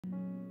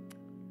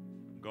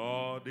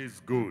God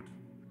is good.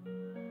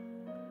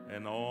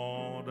 And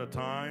all the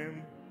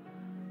time,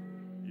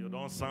 you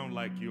don't sound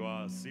like you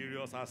are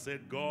serious. I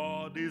said,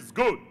 God is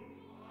good.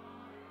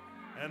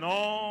 And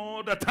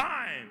all the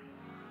time.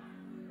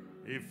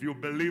 If you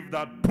believe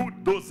that, put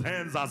those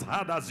hands as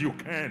hard as you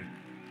can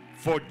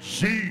for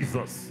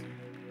Jesus.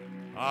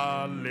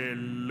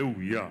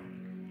 Hallelujah.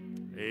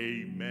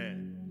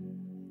 Amen.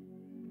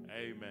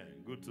 Amen.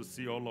 Good to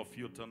see all of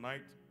you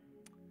tonight.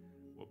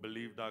 We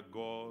believe that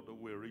God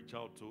will reach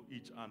out to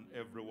each and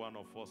every one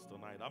of us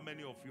tonight. How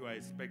many of you are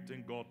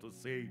expecting God to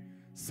say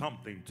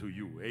something to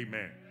you?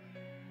 Amen.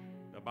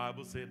 The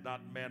Bible said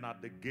that man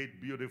at the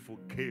gate beautiful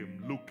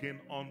came looking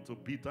unto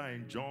Peter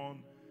and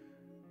John,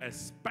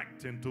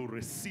 expecting to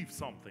receive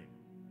something.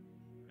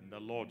 And the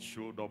Lord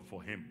showed up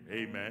for him.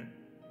 Amen.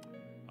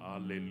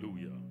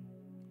 Hallelujah.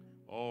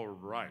 All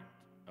right.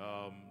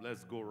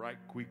 Let's go right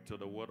quick to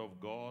the Word of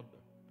God.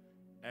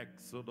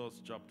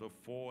 Exodus chapter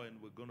 4, and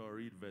we're going to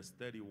read verse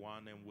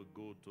 31, and we'll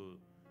go to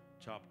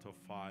chapter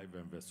 5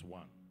 and verse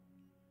 1.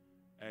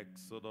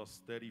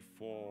 Exodus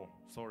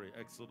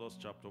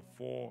chapter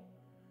 4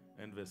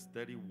 and verse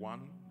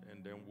 31,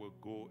 and then we'll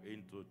go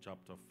into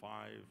chapter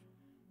 5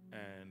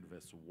 and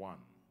verse 1.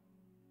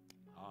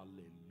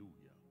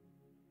 Hallelujah.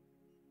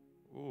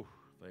 Oh,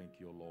 thank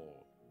you,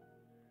 Lord.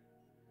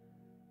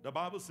 The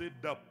Bible said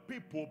the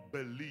people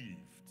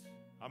believed.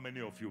 How many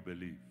of you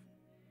believe?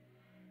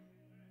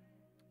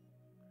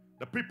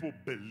 The people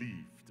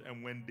believed,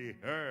 and when they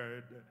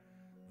heard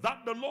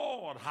that the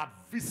Lord had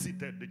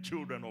visited the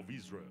children of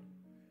Israel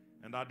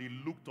and that he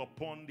looked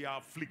upon their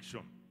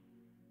affliction,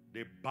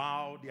 they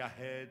bowed their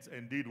heads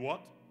and did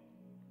what?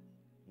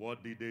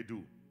 What did they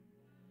do?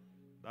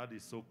 That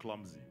is so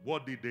clumsy.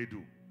 What did they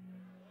do?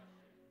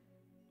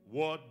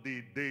 What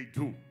did they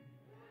do?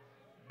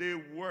 They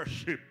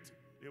worshipped.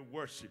 They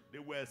worshipped. They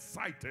were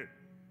excited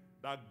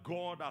that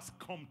God has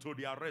come to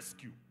their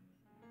rescue.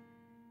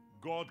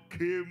 God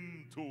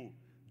came to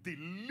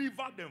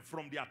deliver them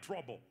from their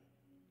trouble.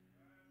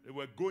 They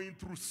were going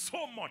through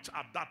so much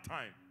at that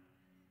time.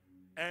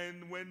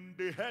 And when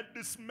they heard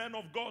this man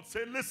of God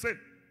say, listen,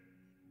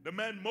 the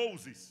man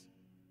Moses,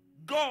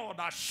 God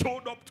has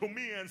showed up to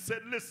me and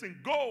said, listen,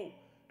 go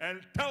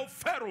and tell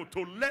Pharaoh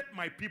to let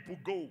my people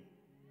go.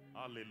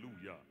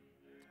 Hallelujah.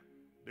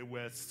 They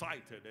were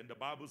excited, and the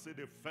Bible said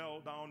they fell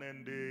down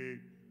and they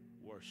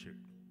worshipped.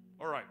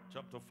 All right,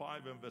 chapter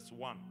 5 and verse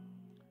 1.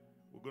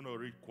 We're going to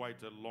read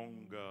quite a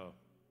long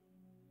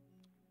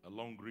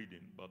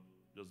reading, but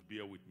just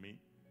bear with me.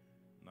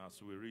 And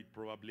as we read,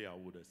 probably I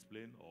would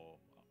explain, or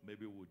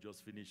maybe we'll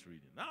just finish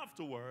reading.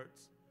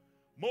 Afterwards,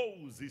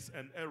 Moses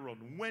and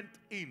Aaron went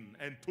in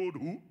and told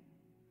who?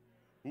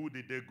 Who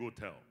did they go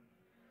tell?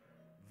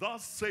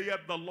 Thus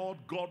saith the Lord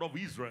God of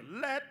Israel,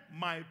 let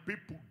my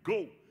people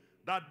go,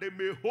 that they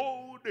may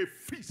hold a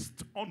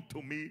feast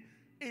unto me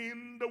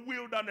in the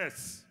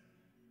wilderness.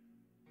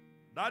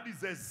 That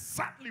is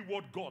exactly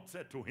what God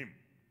said to him.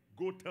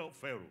 Go tell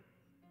Pharaoh.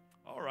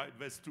 All right,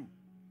 verse 2.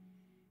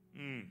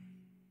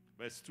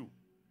 Verse 2.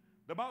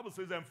 The Bible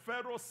says, and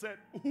Pharaoh said,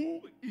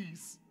 who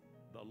is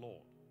the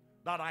Lord,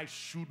 that I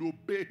should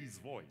obey his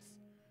voice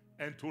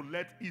and to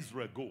let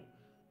Israel go?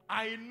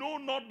 I know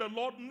not the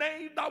Lord,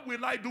 neither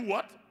will I do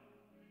what?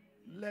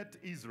 Let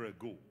Israel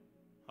go.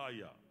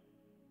 Hiya,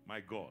 my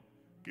God.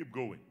 Keep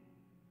going.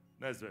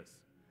 Next verse.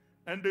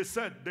 And they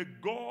said, the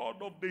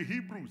God of the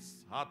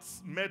Hebrews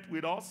hath met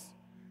with us.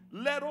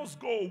 Let us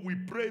go, we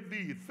pray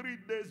thee, 3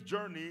 days'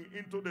 journey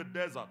into the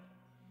desert,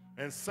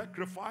 and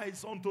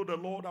sacrifice unto the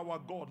Lord our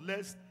God,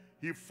 lest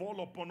he fall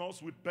upon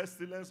us with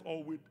pestilence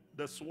or with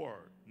the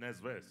sword. Next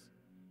verse.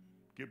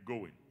 Keep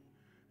going.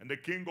 And the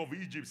king of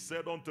Egypt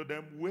said unto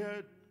them,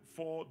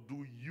 wherefore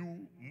do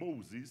you,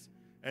 Moses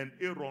and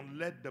Aaron,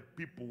 let the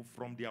people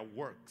from their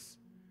works,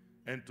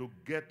 and to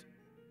get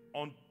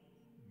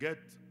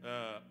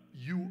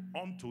you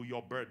unto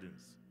your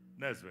burdens?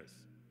 Next verse.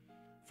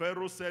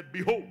 Pharaoh said,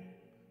 behold,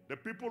 the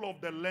people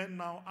of the land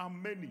now are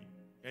many,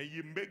 and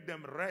ye make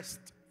them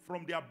rest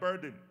from their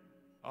burden.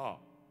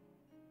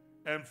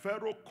 And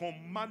Pharaoh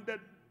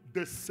commanded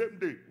the same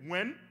day.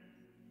 When?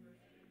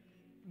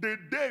 The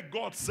day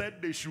God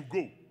said they should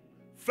go.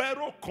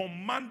 Pharaoh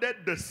commanded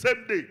the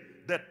same day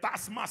the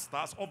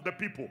taskmasters of the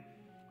people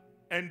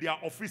and their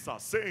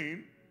officers,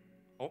 saying,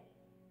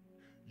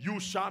 you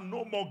shall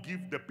no more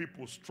give the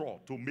people straw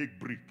to make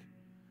brick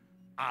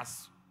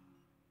as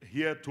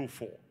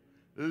heretofore.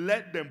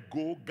 Let them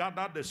go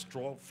gather the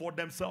straw for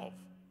themselves.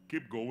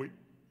 Keep going.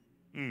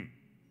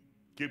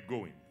 Keep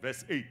going.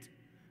 Verse 8.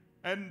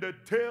 And the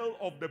tail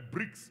of the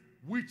bricks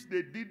which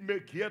they did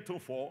make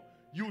heretofore,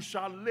 you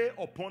shall lay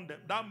upon them.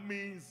 That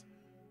means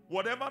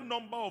whatever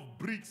number of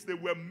bricks they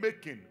were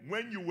making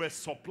when you were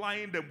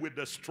supplying them with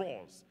the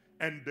straws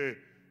and the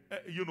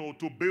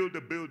to build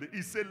the building.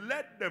 He said,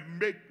 let them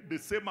make the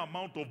same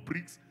amount of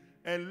bricks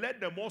and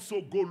let them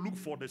also go look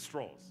for the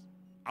straws.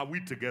 Are we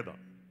together?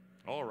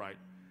 All right.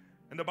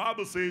 And the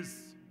Bible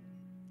says,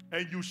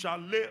 and you shall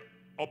lay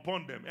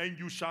upon them, and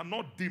you shall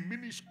not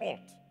diminish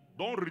aught.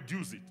 Don't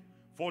reduce it,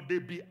 for they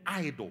be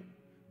idle.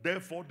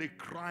 Therefore they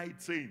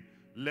cried, saying,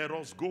 let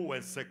us go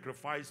and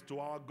sacrifice to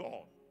our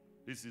God.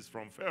 This is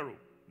from Pharaoh.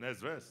 Next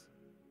verse.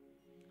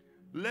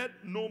 Let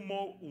no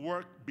more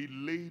work be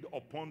laid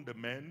upon the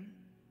men.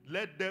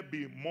 Let there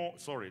be more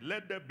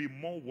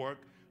work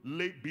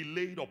be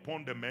laid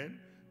upon the men,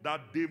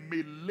 that they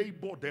may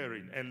labor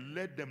therein, and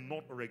let them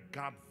not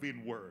regard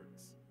vain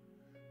words.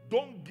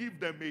 Don't give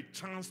them a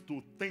chance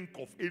to think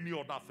of any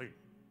other thing.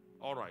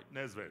 All right,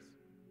 next verse.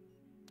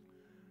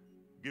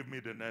 Give me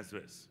the next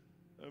verse.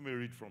 Let me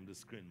read from the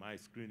screen. My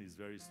screen is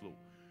very slow.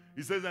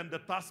 It says, and the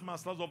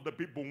taskmasters of the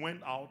people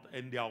went out,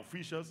 and their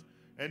officials,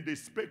 and they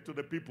spake to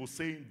the people,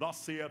 saying, thus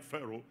saith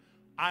Pharaoh,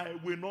 I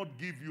will not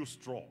give you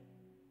straw.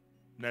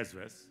 Next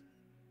verse.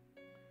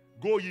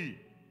 Go ye,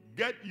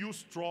 get you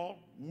straw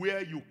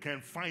where you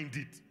can find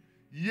it.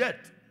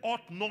 Yet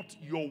ought not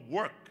your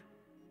work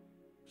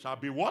shall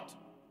be what?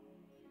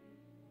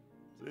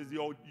 Says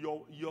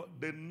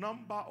the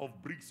number of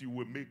bricks you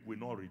will make will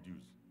not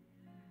reduce,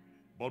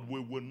 but we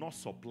will not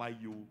supply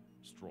you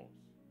straws.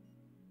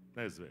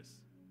 Next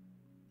verse.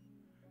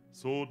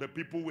 So the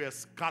people were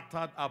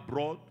scattered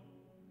abroad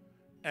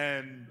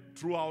and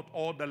throughout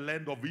all the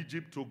land of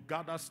Egypt to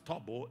gather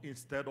stubble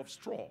instead of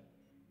straw.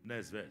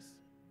 Next verse.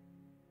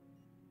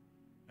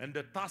 And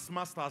the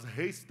taskmasters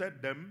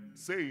hasted them,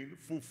 saying,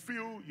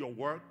 fulfill your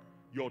work,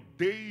 your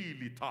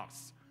daily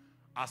tasks,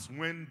 as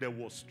when there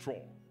was straw.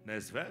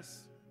 Next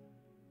verse.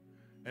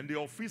 And the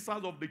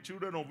officers of the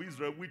children of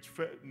Israel, which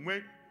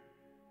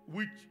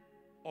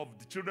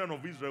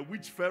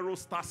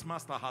Pharaoh's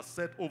taskmaster has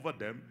set over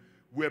them,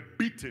 were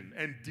beaten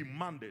and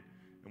demanded,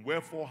 and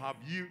wherefore have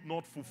ye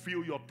not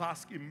fulfilled your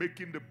task in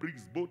making the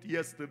bricks both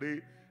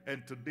yesterday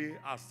and today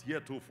as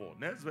heretofore?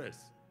 Next verse.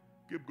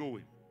 Keep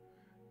going.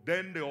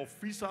 Then the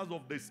officers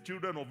of the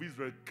children of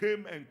Israel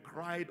came and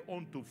cried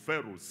unto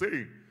Pharaoh,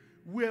 saying,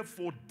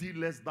 wherefore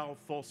dealest thou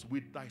thus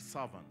with thy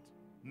servant?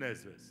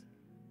 Next verse.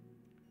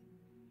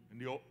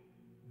 And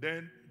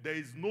then there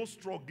is no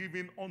straw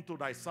given unto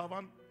thy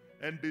servant,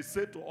 and they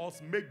said to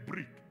us, make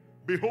brick.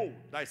 Behold,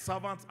 thy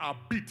servants are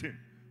beaten,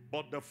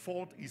 but the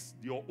fault is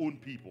your own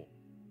people.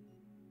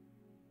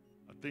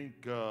 I think,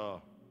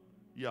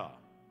 yeah,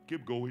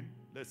 keep going.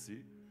 Let's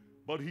see.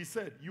 But he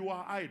said, you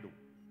are idle.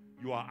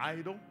 You are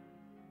idle.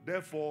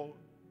 Therefore,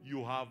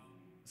 you have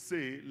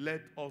say,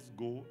 let us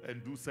go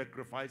and do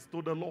sacrifice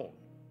to the Lord.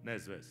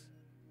 Next verse.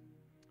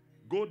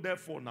 Go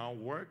therefore now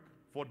work,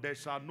 for there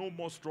shall no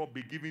more straw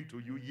be given to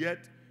you,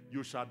 yet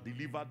you shall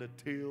deliver the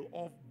tale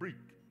of brick.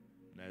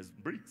 Next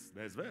bricks.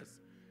 Next verse.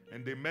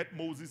 And they met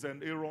Moses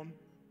and Aaron,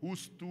 who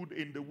stood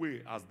in the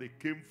way as they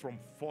came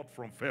forth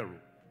from Pharaoh,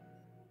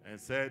 and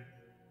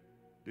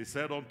they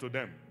said unto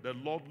them, the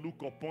Lord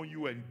look upon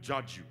you and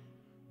judge you,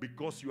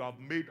 because you have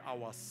made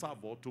our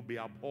savour to be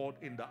abhorred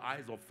in the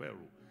eyes of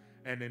Pharaoh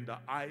and in the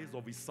eyes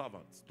of his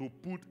servants, to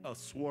put a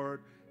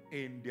sword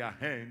in their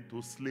hand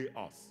to slay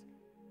us.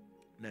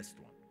 Next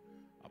one.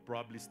 I'll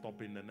probably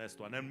stop in the next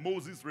one. And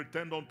Moses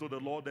returned unto the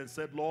Lord and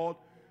said, Lord,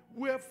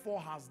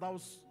 wherefore hast thou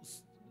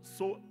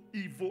so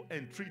evil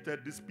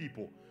entreated this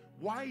people?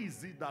 Why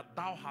is it that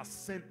thou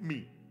hast sent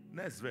me?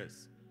 Next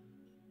verse.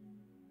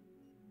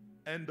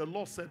 And the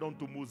Lord said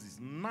unto Moses,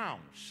 now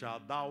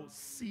shalt thou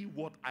see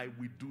what I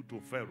will do to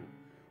Pharaoh.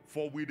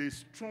 For with a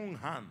strong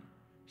hand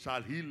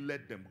shall he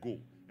let them go,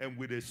 and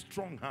with a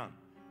strong hand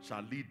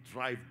shall he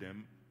drive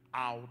them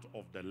out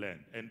of the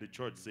land. And the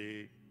church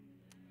say,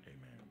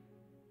 amen.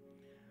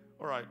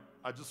 All right,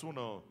 I just want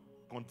to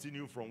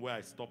continue from where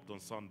I stopped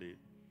on Sunday.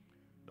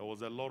 There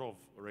was a lot of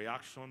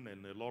reaction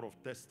and a lot of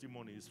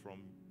testimonies from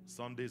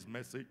Sunday's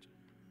message.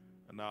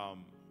 And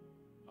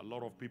a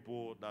lot of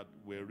people that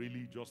were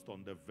really just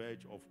on the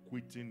verge of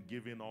quitting,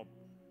 giving up.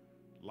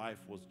 Life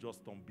was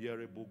just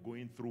unbearable,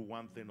 going through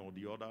one thing or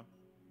the other.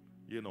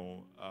 You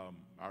know,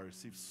 I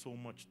received so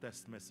much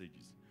text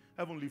messages.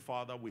 Heavenly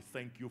Father, we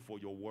thank you for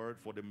your word,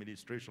 for the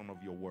ministration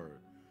of your word.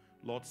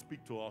 Lord,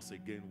 speak to us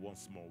again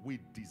once more. We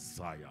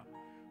desire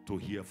to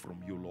hear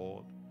from you,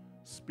 Lord.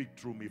 Speak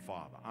through me,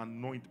 Father.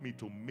 Anoint me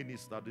to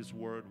minister this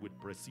word with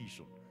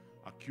precision,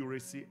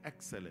 accuracy,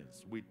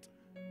 excellence, with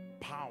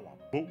power,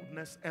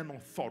 boldness, and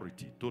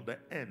authority, to the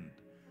end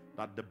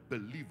that the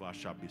believer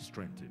shall be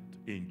strengthened.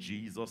 In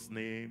Jesus'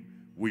 name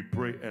we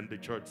pray, and the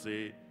church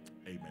say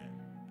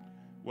amen.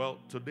 Well,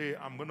 today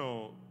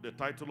the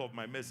title of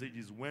my message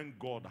is When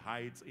God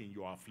Hides in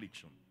Your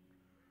Affliction.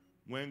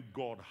 When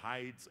God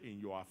hides in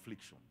your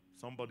affliction.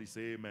 Somebody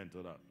say amen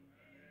to that.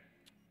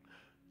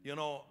 You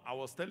know, I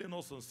was telling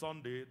us on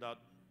Sunday that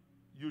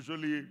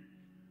usually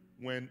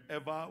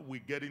whenever we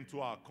get into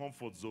our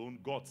comfort zone,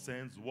 God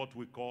sends what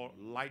we call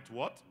light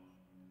what?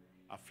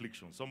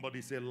 Affliction.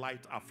 Somebody say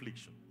light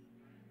affliction.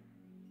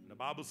 The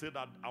Bible said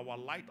that our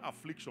light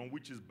affliction,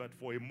 which is but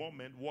for a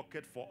moment,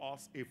 worketh for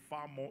us a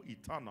far more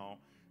eternal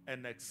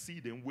and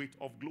exceeding weight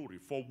of glory.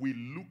 For we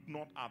look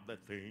not at the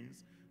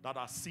things that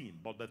are seen,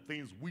 but the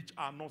things which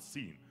are not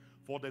seen.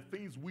 For the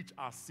things which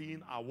are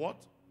seen are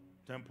what?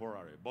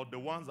 Temporary. But the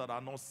ones that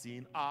are not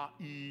seen are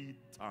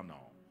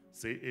eternal.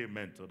 Say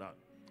amen to that.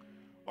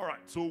 All right,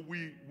 so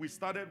we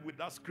started with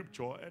that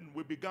scripture, and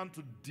we began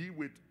to deal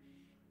with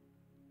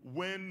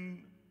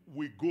when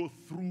we go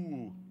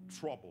through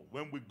trouble,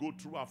 when we go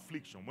through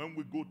affliction, when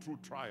we go through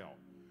trial,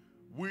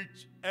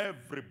 which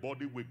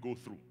everybody will go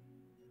through.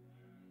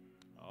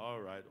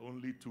 All right,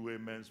 only 2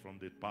 amens from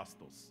the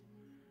pastors.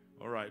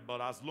 All right, but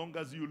as long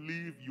as you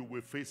live, you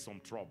will face some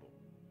trouble.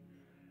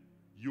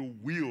 You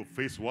will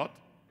face what?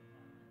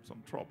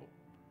 Some trouble.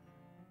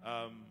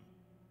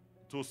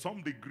 To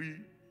some degree,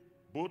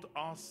 both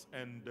us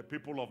and the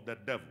people of the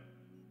devil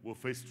will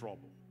face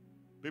trouble.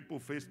 People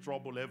face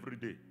trouble every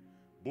day,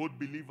 both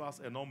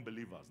believers and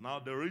unbelievers. Now,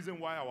 the reason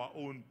why our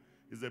own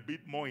is a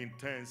bit more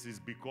intense is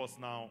because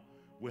now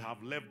we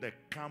have left the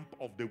camp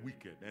of the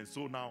wicked. And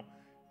so now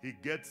he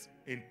gets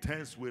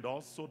intense with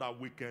us so that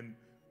we can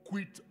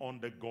quit on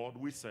the God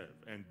we serve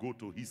and go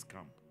to his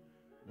camp,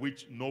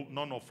 which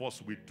none of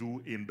us will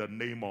do in the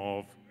name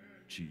of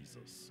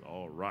Jesus.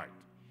 All right.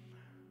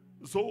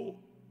 So,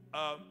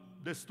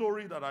 the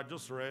story that I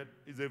just read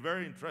is a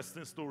very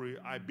interesting story.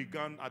 I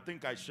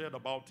think I shared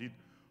about it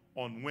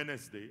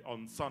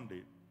on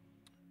Sunday,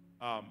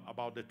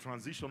 about the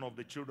transition of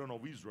the children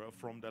of Israel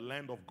from the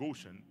land of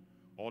Goshen,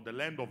 or the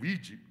land of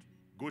Egypt.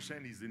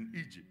 Goshen is in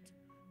Egypt.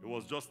 It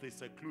was just a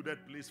secluded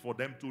place for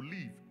them to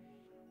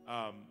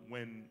live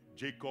when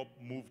Jacob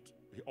moved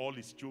all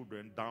his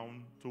children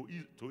down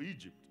to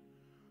Egypt.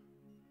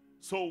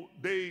 So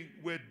they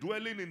were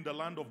dwelling in the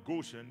land of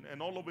Goshen,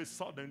 and all of a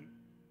sudden,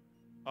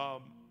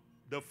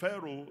 the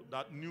Pharaoh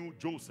that knew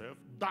Joseph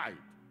died,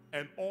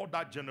 and all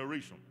that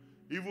generation,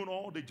 even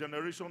all the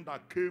generation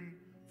that came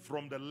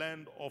from the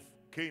land of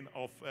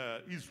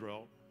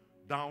Israel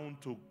down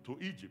to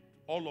Egypt,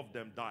 all of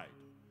them died.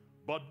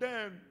 But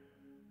then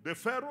the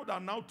Pharaoh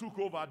that now took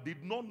over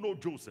did not know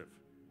Joseph.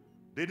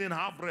 They didn't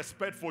have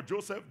respect for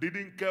Joseph,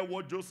 didn't care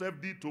what Joseph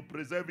did to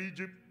preserve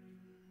Egypt.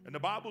 And the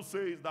Bible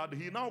says that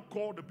he now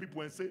called the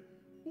people and said,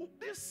 oh,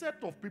 this set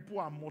of people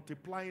are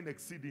multiplying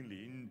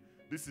exceedingly.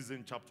 This is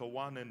in chapter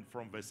 1 and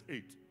from verse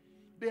 8.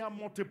 They are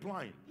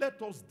multiplying.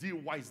 Let us deal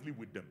wisely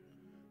with them.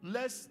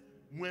 Lest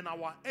when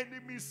our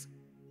enemies,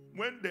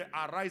 when they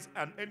arise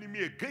an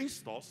enemy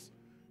against us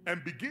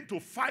and begin to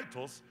fight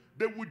us,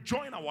 they will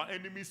join our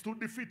enemies to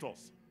defeat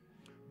us.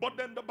 But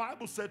then the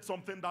Bible said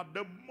something that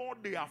the more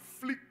they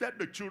afflicted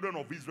the children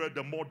of Israel,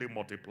 the more they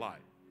multiply.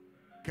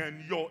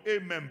 Can your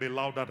amen be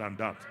louder than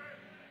that?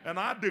 And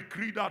I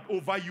decree that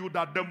over you,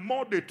 that the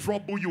more they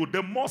trouble you,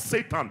 the more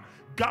Satan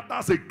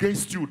gathers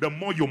against you, the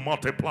more you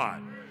multiply,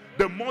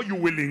 the more you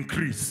will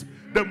increase,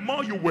 the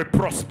more you will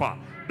prosper,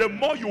 the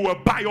more you will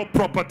buy your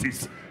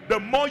properties, the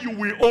more you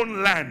will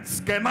own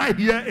lands. Can I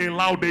hear a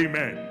loud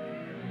amen?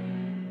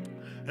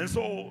 And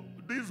so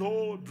this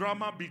whole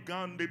drama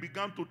began. They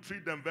began to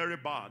treat them very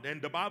bad. And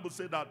the Bible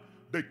said that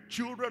the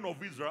children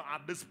of Israel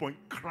at this point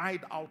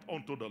cried out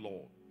unto the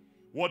Lord.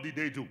 What did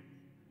they do?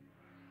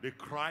 They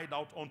cried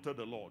out unto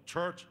the Lord.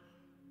 Church,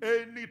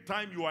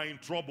 anytime you are in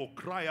trouble,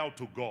 cry out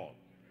to God.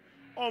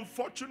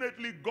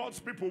 Unfortunately, God's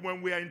people,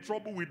 when we are in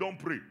trouble, we don't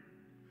pray.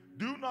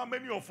 Do you know how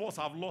many of us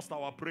have lost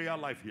our prayer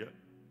life here?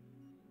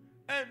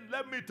 And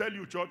let me tell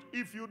you, church,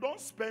 if you don't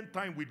spend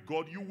time with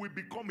God, you will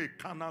become a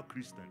carnal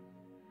Christian.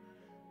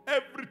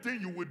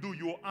 Everything you will do,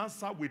 you will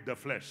answer with the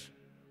flesh.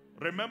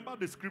 Remember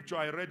the scripture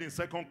I read in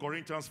 2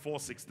 Corinthians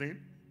 4:16?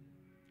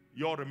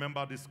 You all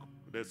remember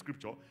the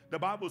scripture? The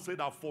Bible said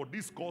that for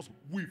this cause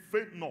we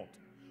faint not.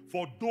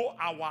 For though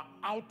our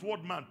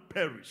outward man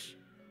perish,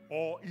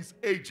 or is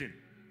aging,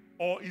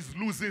 or is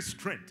losing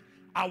strength,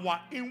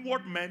 our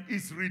inward man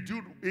is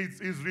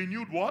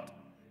renewed what?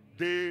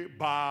 Day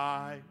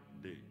by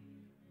day.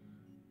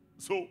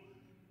 So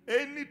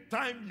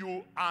anytime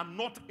you are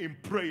not in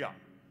prayer,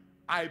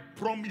 I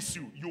promise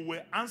you, you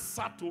will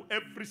answer to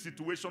every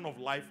situation of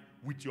life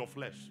with your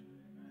flesh.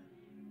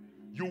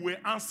 You will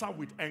answer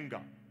with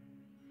anger.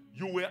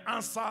 You will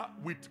answer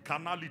with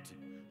carnality.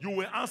 You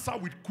will answer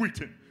with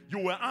quitting. You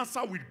will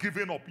answer with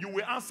giving up. You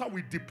will answer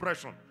with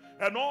depression.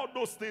 And all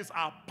those things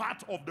are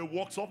part of the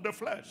works of the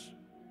flesh.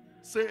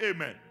 Say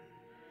amen.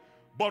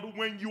 But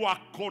when you are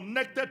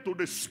connected to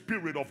the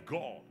Spirit of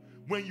God,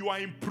 when you are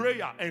in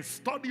prayer and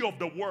study of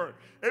the word,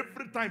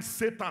 every time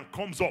Satan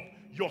comes up,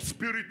 your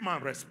spirit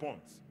man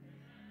responds.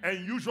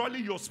 And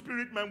usually your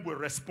spirit man will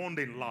respond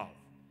in love.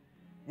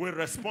 Will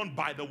respond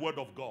by the word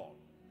of God.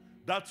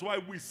 That's why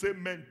we say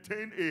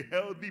maintain a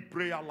healthy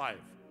prayer life.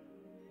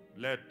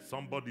 Let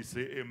somebody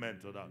say amen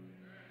to that.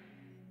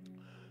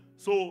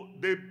 So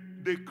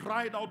they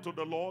cried out to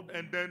the Lord,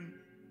 and then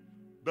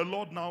the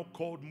Lord now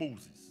called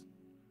Moses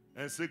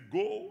and said,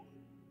 go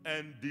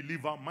and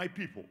deliver my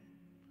people.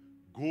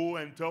 Go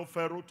and tell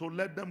Pharaoh to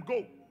let them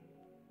go.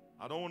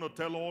 I don't want to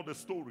tell all the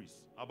stories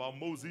about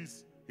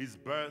Moses, his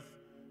birth,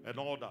 and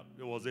all that.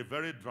 It was a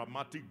very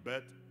dramatic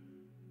birth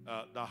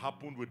that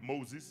happened with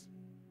Moses.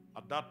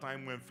 At that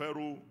time, when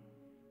Pharaoh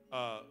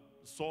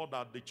saw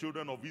that the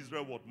children of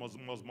Israel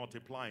was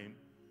multiplying,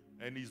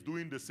 and he's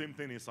doing the same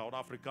thing in South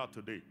Africa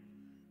today,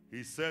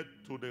 he said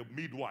to the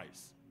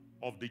midwives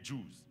of the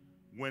Jews,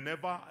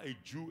 whenever a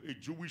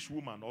Jewish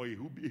woman or a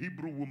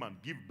Hebrew woman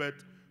give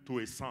birth to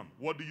a son,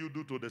 what do you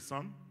do to the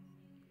son?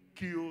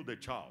 Kill the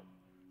child.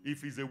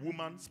 If he's a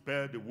woman,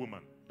 spare the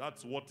woman.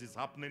 That's what is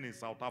happening in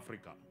South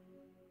Africa.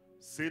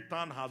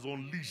 Satan has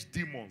unleashed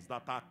demons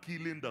that are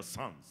killing the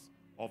sons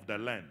of the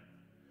land.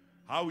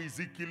 How is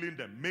he killing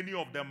them? Many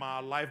of them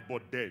are alive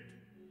but dead.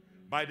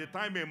 By the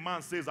time a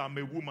man says, I'm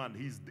a woman,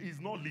 he's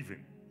not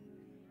living.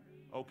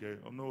 Okay,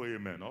 no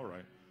amen, all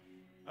right.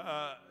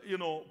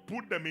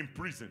 Put them in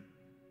prison.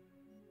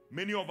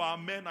 Many of our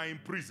men are in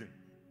prison.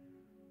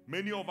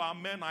 Many of our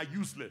men are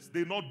useless.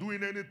 They're not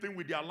doing anything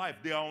with their life.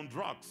 They are on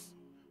drugs.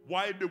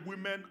 While the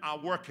women are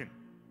working.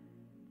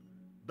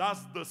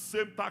 That's the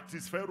same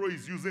tactics Pharaoh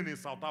is using in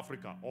South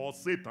Africa, or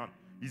Satan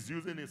is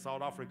using in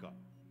South Africa.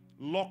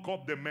 Lock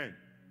up the men.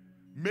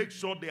 Make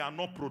sure they are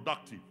not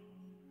productive.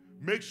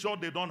 Make sure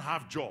they don't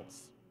have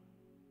jobs.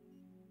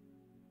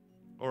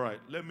 All right,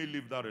 let me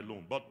leave that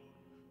alone. But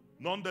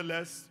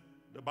nonetheless,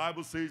 the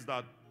Bible says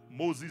that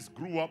Moses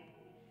grew up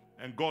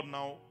and God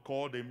now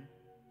called him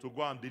to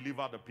go and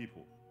deliver the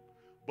people.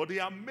 But the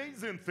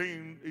amazing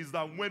thing is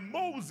that when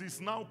Moses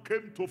now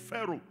came to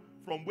Pharaoh,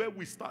 from where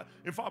we start,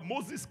 in fact,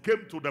 Moses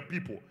came to the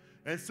people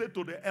and said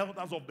to the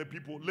elders of the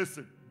people,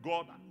 listen,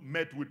 God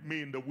met with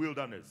me in the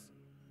wilderness.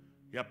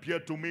 He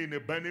appeared to me in a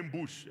burning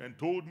bush and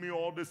told me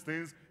all these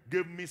things,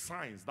 gave me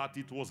signs that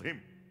it was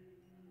him.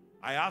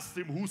 I asked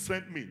him, who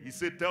sent me? He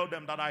said, tell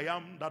them that I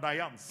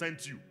am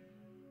sent you.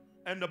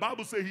 And the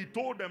Bible says he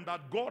told them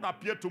that God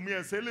appeared to me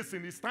and said,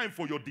 listen, it's time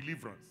for your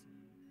deliverance.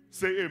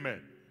 Say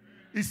amen.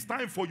 It's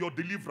time for your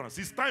deliverance.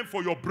 It's time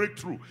for your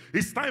breakthrough.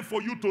 It's time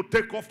for you to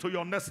take off to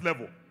your next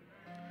level.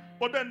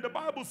 But then the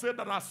Bible said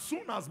that as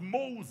soon as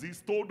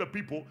Moses told the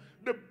people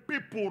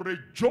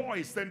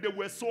rejoiced and they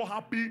were so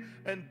happy,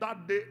 and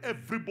that day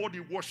everybody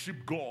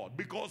worshiped God.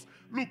 Because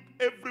look,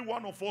 every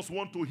one of us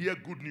want to hear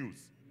good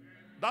news.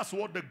 That's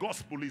what the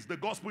gospel is. The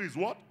gospel is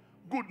what?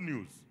 Good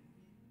news.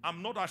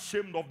 I'm not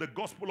ashamed of the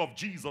gospel of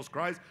Jesus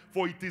Christ,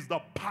 for it is the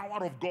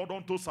power of God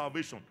unto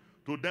salvation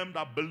to them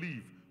that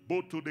believe,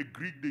 both to the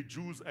Greek, the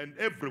Jews, and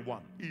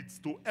everyone. It's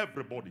to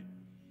everybody.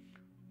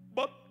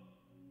 But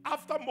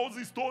after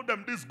Moses told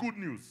them this good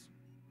news,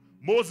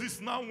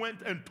 Moses now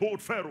went and told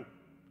Pharaoh,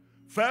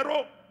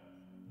 Pharaoh,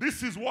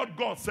 this is what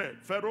God said.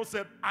 Pharaoh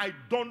said, I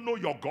don't know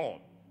your God,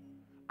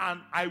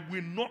 and I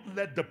will not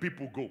let the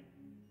people go.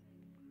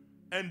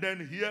 And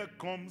then here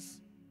comes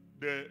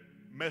the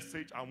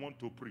message I want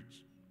to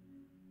preach.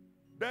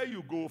 There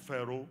you go,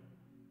 Pharaoh.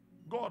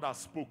 God has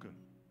spoken.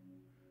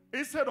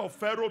 Instead of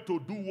Pharaoh to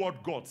do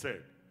what God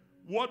said,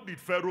 what did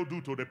Pharaoh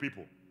do to the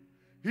people?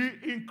 He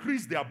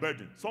increased their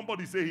burden.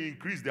 Somebody say he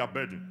increased their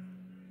burden.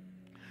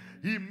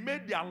 He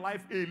made their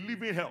life a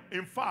living hell.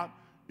 In fact,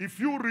 if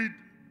you read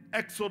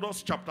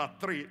Exodus chapter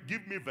 3,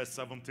 give me verse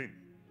 17.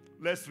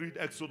 Let's read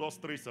Exodus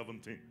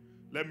 3:17.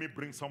 Let me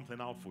bring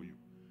something out for you.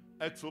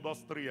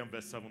 Exodus 3 and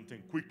verse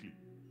 17, quickly.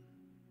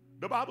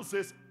 The Bible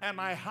says,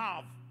 and I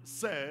have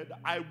said,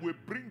 I will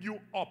bring you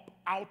up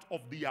out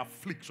of the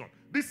affliction.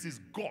 This is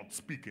God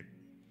speaking.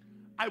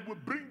 I will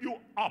bring you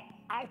up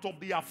out of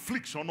the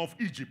affliction of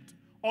Egypt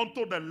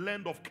unto the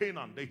land of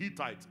Canaan, the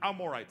Hittites,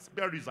 Amorites,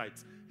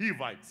 Perizzites,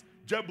 Hivites,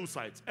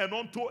 Jebusites, and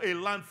unto a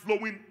land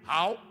flowing,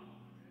 how?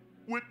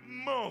 With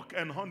milk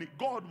and honey.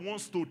 God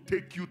wants to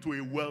take you to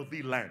a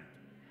wealthy land.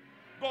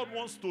 God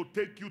wants to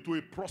take you to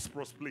a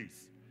prosperous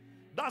place.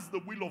 That's the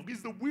will of,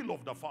 it's the will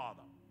of the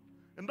Father.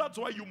 And that's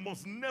why you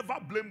must never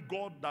blame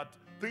God that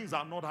things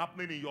are not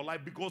happening in your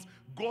life, because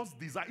God's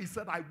desire, he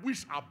said, I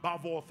wish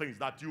above all things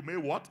that you may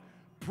what?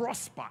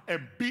 Prosper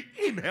and be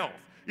in health,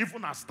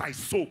 even as thy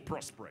soul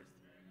prospereth.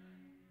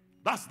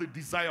 That's the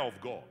desire of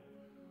God.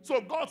 So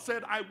God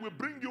said, I will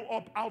bring you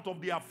up out of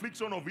the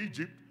affliction of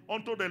Egypt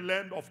unto the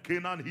land of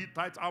Canaan,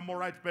 Hittites,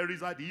 Amorites,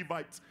 Perizzites,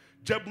 Hivites,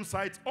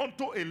 Jebusites,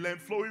 unto a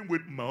land flowing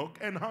with milk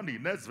and honey.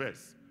 Next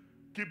verse.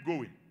 Keep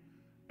going.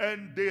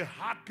 And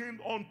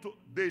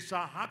they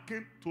shall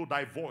hearken to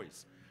thy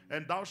voice,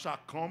 and thou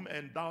shalt come,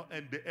 and thou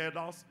and the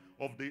elders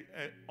of the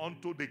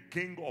unto the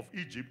king of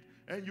Egypt,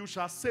 and you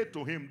shall say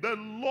to him, the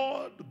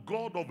Lord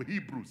God of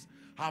Hebrews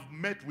have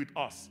met with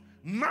us.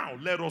 Now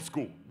let us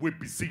go, we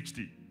beseech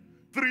thee.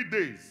 3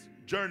 days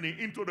journey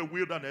into the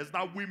wilderness,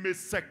 that we may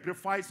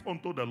sacrifice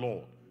unto the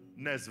Lord.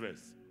 Next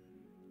verse.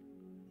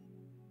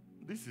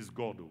 This is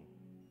God. Oh.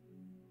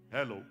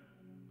 Hello.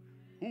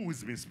 Who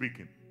has been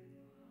speaking?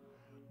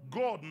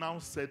 God now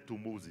said to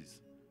Moses,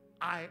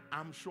 I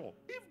am sure.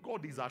 If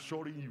God is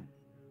assuring you,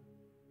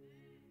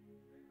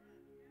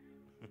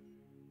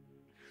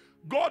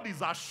 God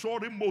is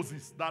assuring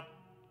Moses that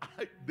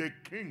the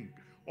king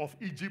of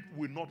Egypt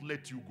will not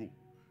let you go.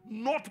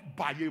 Not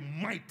by a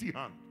mighty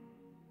hand.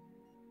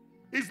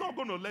 He's not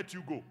going to let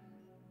you go.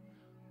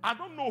 I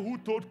don't know who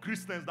told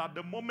Christians that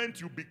the moment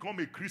you become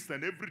a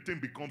Christian, everything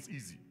becomes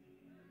easy.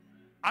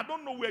 I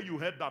don't know where you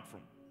heard that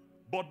from.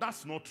 But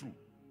that's not true.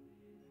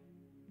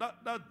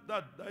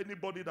 That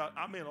anybody that,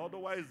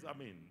 otherwise,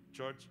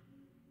 church,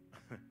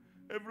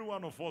 every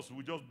one of us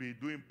will just be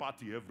doing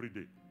party every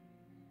day.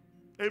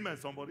 Amen,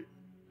 somebody?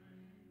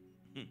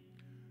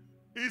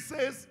 He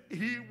says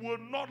he will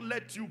not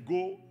let you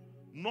go,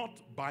 not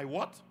by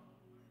what?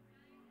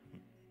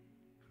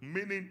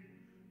 Meaning,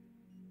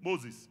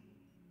 Moses,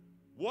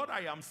 what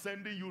I am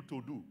sending you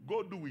to do,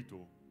 go do it.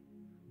 Oh.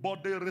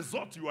 But the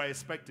result you are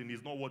expecting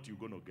is not what you're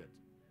going to get.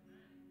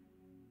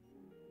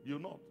 You're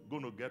not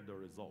going to get the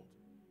result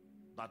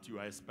that you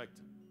are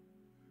expecting.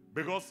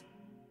 Because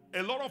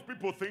a lot of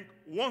people think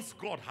once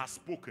God has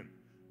spoken,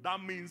 that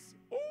means,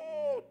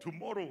 oh,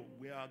 tomorrow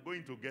we are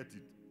going to get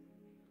it.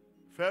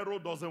 Pharaoh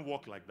doesn't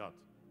work like that.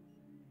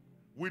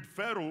 With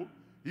Pharaoh,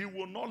 he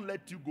will not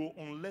let you go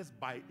unless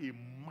by a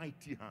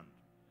mighty hand.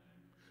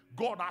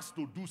 God has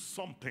to do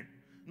something.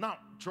 Now,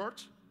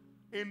 church,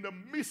 in the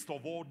midst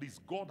of all this,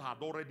 God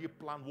had already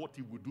planned what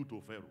he would do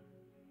to Pharaoh.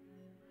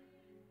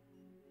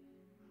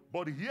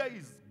 But here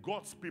is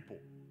God's people,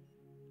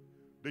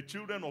 the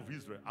children of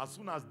Israel. As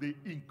soon as they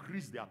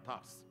increased their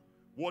task,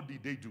 what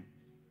did they do?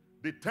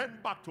 They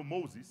turned back to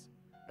Moses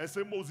and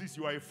said, Moses,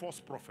 you are a false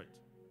prophet.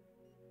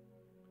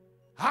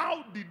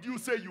 How did you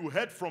say you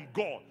heard from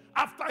God?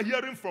 After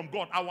hearing from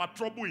God, our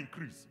trouble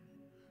increased.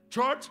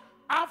 Church,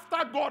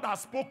 after God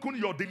has spoken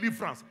your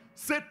deliverance,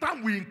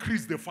 Satan will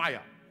increase the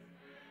fire.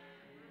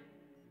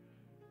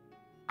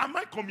 Am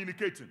I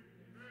communicating?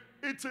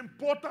 It's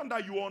important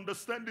that you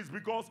understand this,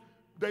 because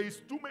there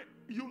is too many.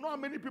 You know how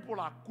many people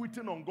are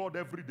quitting on God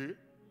every day?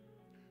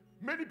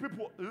 Many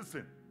people,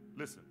 listen.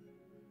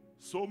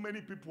 So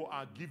many people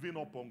are giving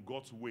up on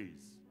God's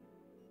ways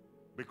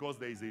because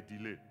there is a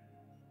delay.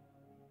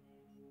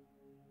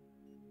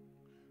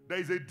 There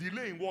is a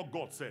delay in what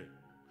God said.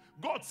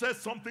 God said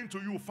something to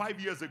you 5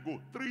 years ago,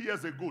 3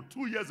 years ago,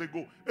 2 years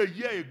ago, a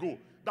year ago,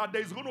 that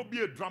there is going to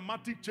be a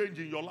dramatic change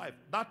in your life.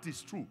 That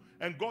is true.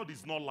 And God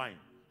is not lying.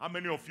 How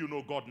many of you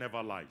know God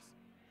never lies?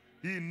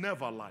 He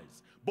never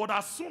lies. But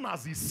as soon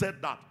as he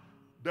said that,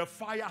 the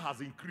fire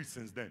has increased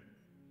since then.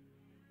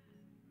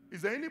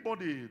 Is there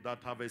anybody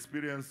that have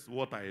experienced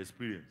what I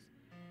experienced?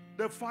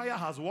 The fire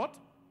has what?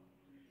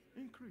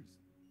 Increased.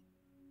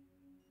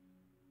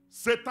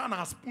 Satan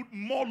has put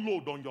more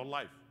load on your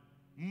life,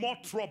 more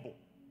trouble.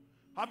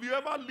 Have you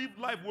ever lived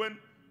life when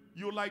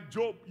you, like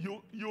Job,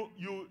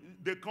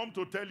 they come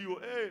to tell you,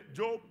 hey,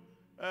 Job,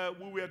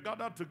 we were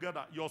gathered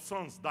together, your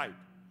sons died.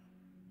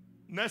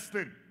 Next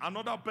thing,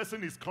 another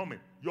person is coming,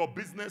 your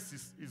business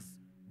is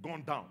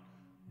gone down.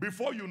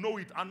 Before you know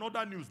it,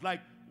 another news, like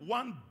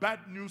one bad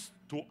news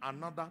to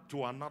another,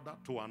 to another,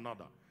 to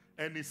another.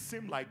 And it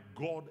seems like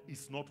God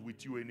is not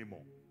with you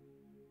anymore.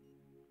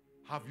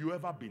 Have you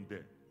ever been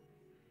there?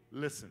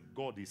 Listen,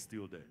 God is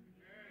still there.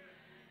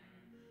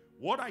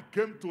 What I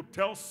came to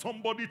tell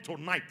somebody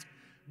tonight,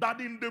 that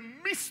in the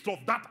midst of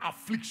that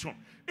affliction,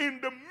 in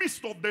the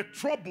midst of the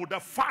trouble, the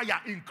fire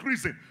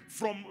increasing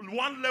from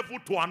one level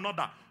to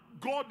another,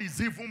 God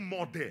is even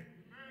more there.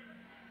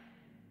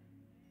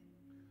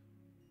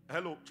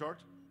 Hello, church.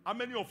 How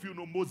many of you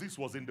know Moses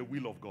was in the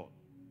will of God?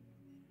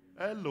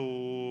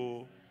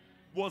 Hello.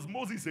 Was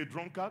Moses a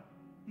drunkard?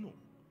 No.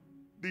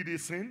 Did he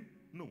sin?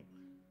 No.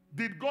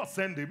 Did God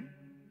send him?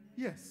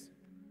 Yes.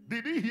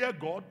 Did he hear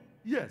God?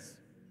 Yes.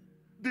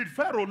 Did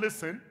Pharaoh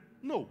listen?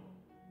 No.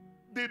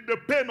 Did the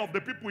pain of the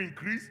people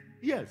increase?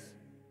 Yes.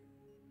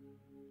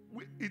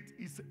 It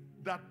is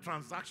that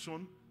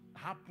transaction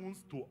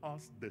happens to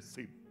us the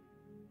same.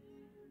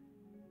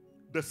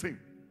 The same.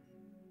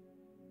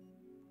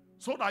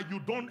 So that you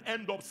don't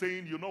end up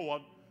saying, you know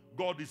what,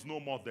 God is no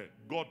more there.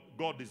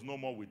 God is no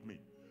more with me.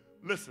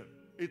 Listen,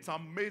 it's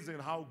amazing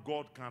how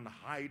God can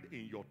hide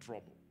in your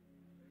trouble.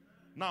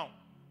 Now,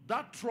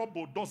 that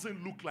trouble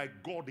doesn't look like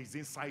God is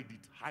inside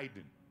it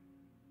hiding.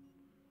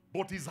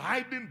 But he's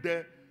hiding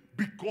there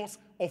because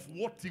of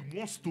what he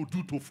wants to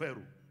do to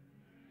Pharaoh.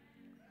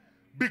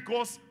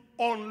 Because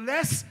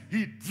unless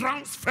he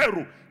drowns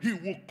Pharaoh, he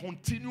will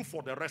continue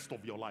for the rest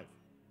of your life.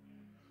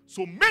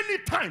 So many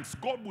times,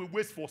 God will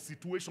wait for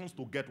situations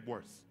to get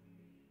worse.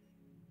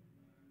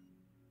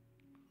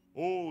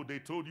 Oh, they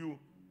told you,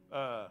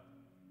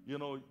 you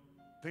know,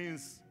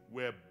 things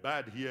were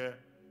bad here,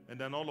 and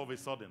then all of a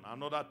sudden,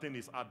 another thing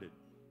is added.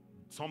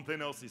 Something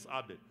else is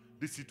added.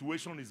 The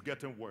situation is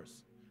getting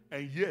worse.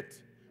 And yet,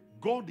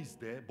 God is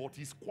there, but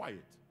he's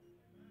quiet.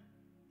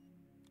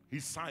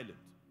 He's silent.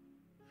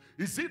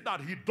 Is it that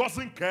he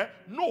doesn't care?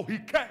 No, he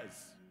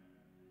cares.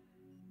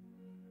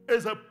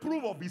 It's a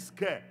proof of his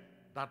care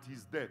that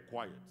he's there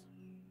quiet.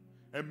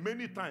 And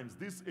many times,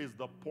 this is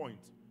the point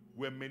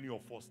where many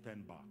of us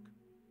stand back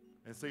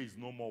and say it's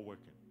no more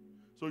working.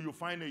 So you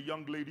find a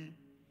young lady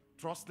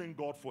trusting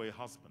God for a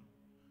husband.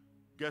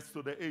 Gets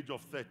to the age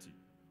of 30.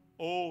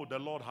 Oh, the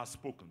Lord has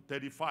spoken.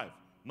 35,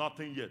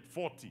 nothing yet.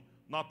 40,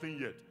 nothing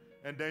yet.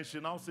 And then she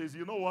now says,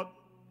 you know what?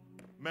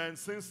 Man,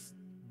 since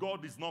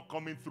God is not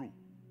coming through.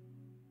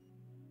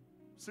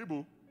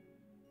 Sibu,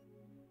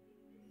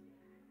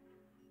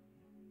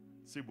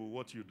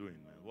 what you doing,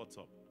 man? What's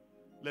up?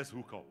 Let's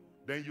hook up.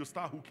 Then you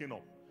start hooking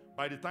up.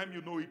 By the time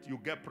you know it, you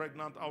get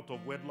pregnant out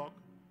of wedlock.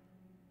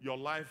 Your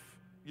life,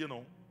 you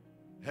know,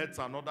 heads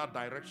another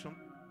direction.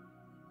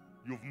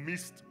 You've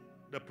missed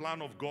the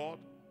plan of God.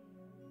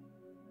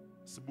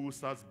 Sibu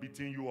starts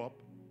beating you up,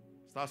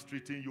 starts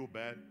treating you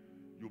bad.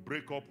 You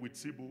break up with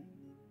Sibu,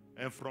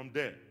 and from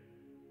there,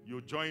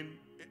 you join,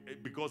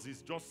 because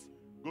it's just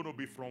going to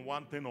be from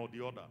one thing or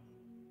the other.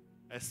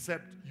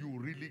 except you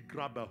really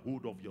grab a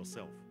hold of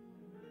yourself.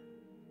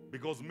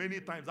 Because many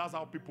times that's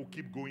how people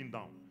keep going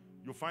down.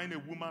 You find a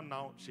woman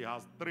now, she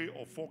has 3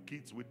 or 4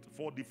 kids with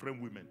 4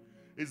 different women.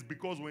 It's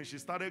because when she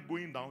started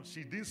going down,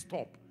 she didn't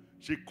stop.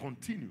 She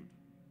continued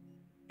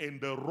in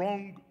the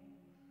wrong,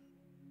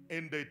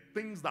 in the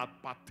things that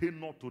pertain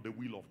not to the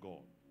will of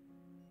God.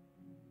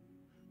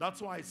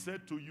 That's why I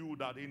said to you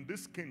that in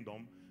this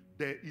kingdom,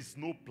 there is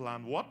no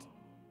plan what?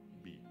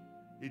 B.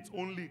 It's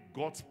only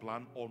God's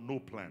plan or no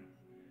plan.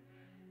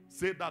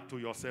 Say that to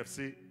yourself.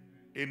 Say,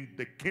 in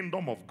the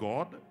kingdom of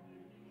God,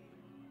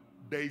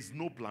 there is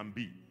no plan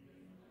B.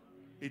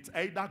 It's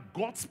either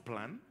God's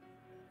plan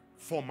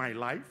for my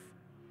life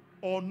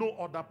or no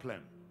other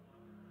plan.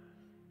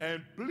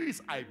 And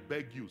please, I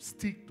beg you,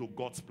 stick to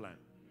God's plan.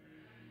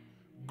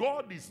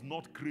 God is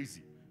not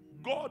crazy.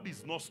 God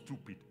is not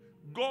stupid.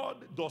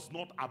 God does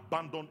not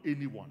abandon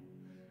anyone.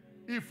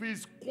 If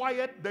he's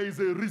quiet, there is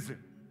a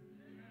reason.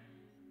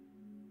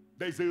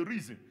 There is a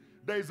reason.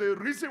 There is a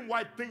reason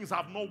why things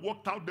have not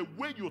worked out the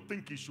way you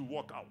think it should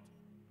work out.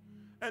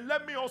 And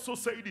let me also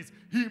say this.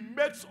 He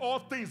makes all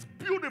things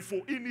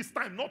beautiful in his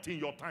time, not in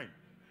your time.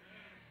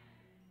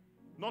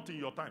 Not in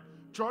your time.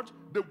 Church,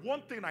 the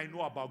one thing I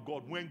know about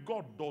God, when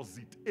God does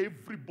it,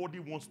 everybody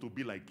wants to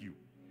be like you.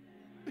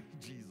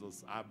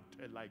 Jesus, I'm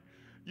like,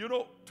 you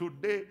know,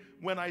 today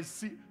when I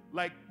see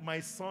like my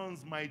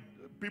sons, my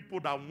people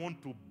that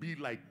want to be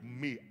like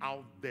me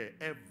out there,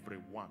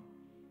 everyone,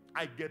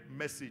 I get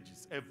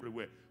messages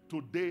everywhere.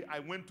 Today I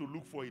went to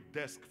look for a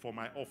desk for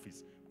my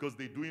office because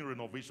they're doing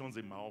renovations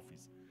in my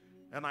office.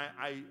 And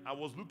I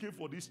was looking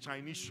for this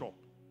Chinese shop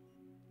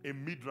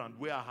in Midrand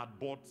where I had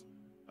bought,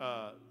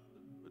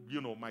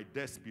 you know, my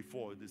desk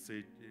before. They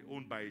say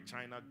owned by a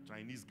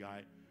Chinese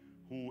guy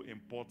who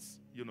imports,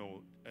 you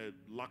know, a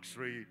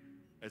luxury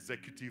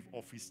executive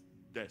office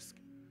desk.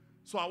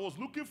 So I was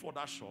looking for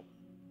that shop.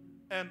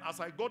 And as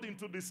I got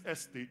into this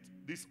estate,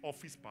 this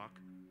office park,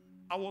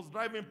 I was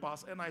driving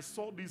past and I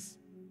saw this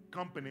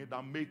company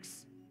that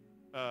makes,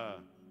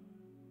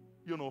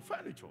 you know,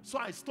 furniture. So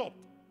I stopped.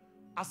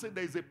 I said,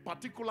 there's a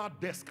particular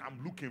desk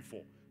I'm looking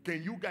for.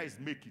 Can you guys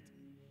make it?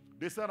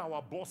 They said,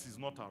 our boss is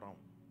not around.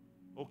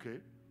 Okay.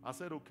 I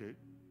said, okay.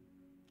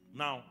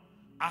 Now,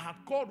 I had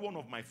called one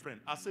of my friends.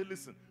 I said,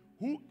 listen,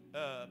 who,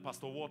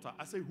 Pastor Walter,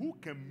 I said, who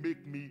can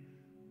make me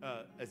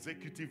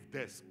executive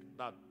desk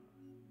that,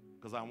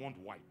 because I want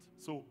white.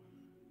 So,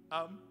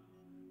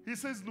 he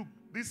says, look,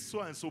 this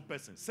so-and-so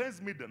person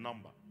sends me the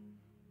number.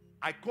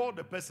 I called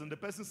the person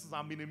says,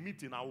 I'm in a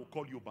meeting, I will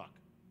call you back.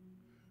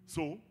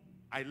 So,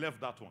 I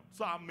left that one.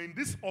 So, I'm in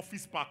this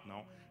office park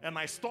now, and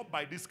I stopped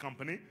by this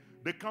company.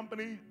 The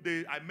company,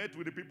 I met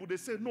with the people, they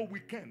said, no, we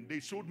can. They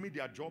showed me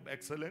their job,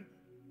 excellent.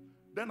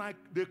 Then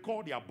they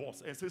called their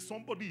boss and said,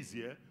 somebody is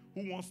here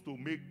who wants to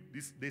make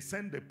this. They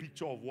send a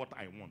picture of what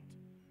I want.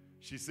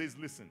 She says,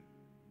 listen,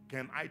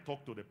 can I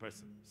talk to the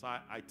person? So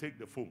I take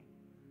the phone.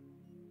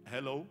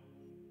 Hello?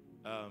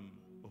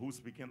 Who's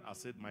speaking? I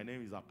said, my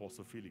name is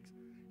Apostle Felix.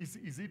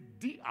 Is it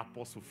the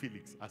Apostle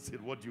Felix? I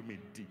said, what do you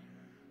mean, D?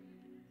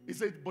 He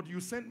said, but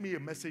you sent me a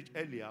message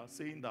earlier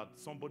saying that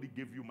somebody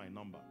gave you my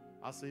number.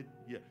 I said,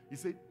 yeah. He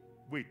said,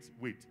 wait.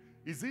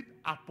 Is it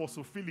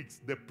Apostle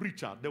Felix, the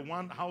preacher, the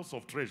one House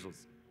of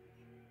Treasures?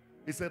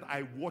 He said,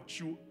 I watch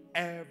you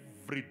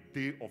every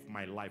day of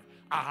my life.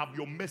 I have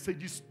your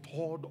messages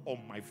stored on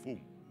my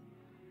phone.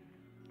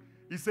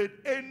 He said,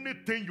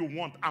 anything you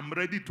want, I'm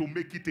ready to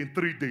make it in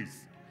 3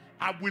 days.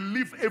 I will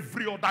leave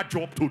every other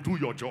job to do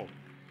your job.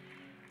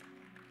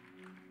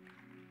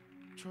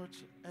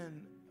 Church,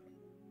 and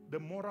the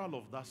moral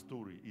of that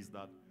story is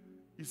that,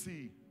 you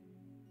see,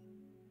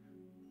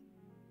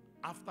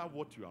 after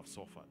what you have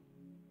suffered,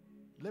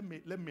 let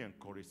me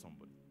encourage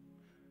somebody.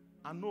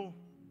 I know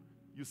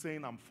you're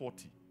saying I'm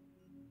 40.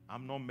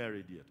 I'm not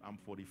married yet. I'm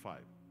 45.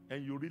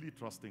 And you really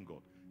trust in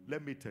God.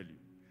 Let me tell you,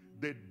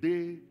 the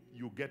day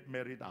you get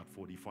married at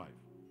 45,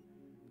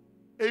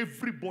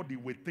 everybody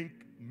will think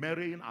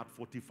marrying at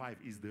 45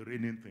 is the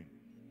reigning thing.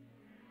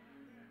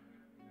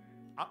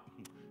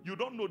 You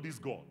don't know this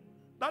God.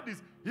 That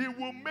is, he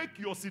will make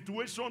your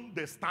situation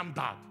the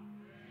standard.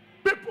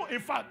 People, in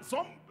fact,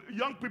 some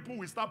young people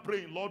will start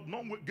praying, Lord,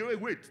 no,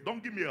 wait,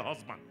 don't give me a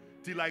husband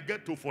till I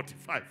get to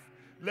 45.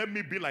 Let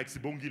me be like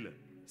Sibongile.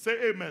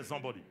 Say amen,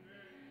 somebody.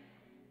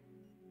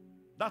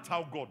 That's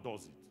how God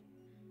does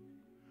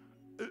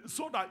it.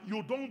 So that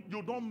you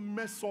don't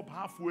mess up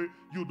halfway,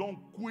 you don't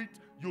quit,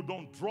 you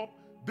don't drop.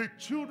 The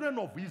children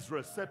of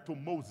Israel said to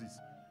Moses,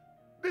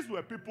 these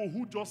were people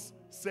who just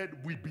said,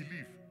 we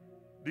believe.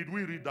 Did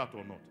we read that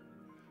or not?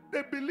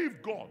 They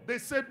believed God. They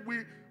said,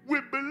 we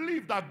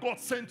believe that God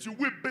sent you.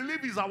 We believe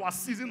it's our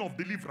season of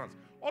deliverance.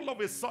 All of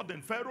a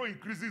sudden, Pharaoh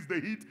increases the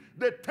heat.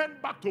 They turn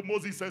back to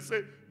Moses and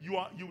say,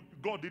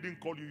 God didn't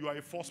call you. You are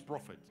a false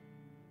prophet.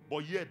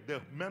 But yet,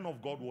 the man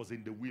of God was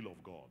in the will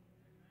of God.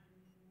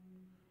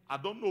 I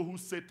don't know who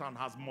Satan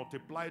has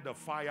multiplied the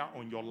fire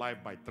on your life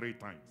by 3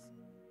 times.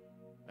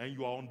 And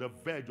you are on the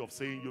verge of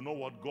saying, you know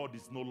what? God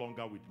is no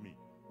longer with me.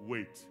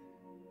 Wait.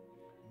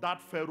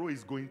 That Pharaoh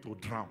is going to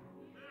drown.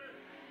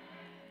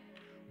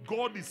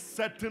 God is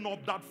setting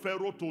up that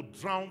Pharaoh to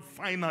drown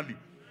finally.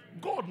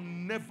 God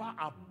never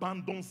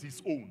abandons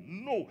his own.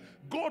 No,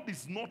 God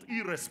is not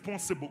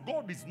irresponsible.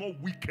 God is not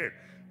wicked.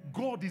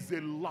 God is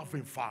a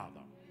loving Father.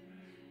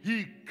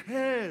 He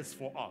cares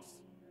for us.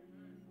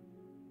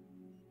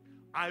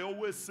 I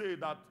always say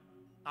that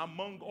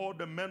among all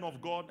the men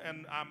of God,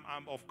 and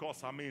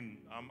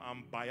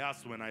I'm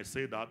biased when I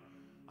say that.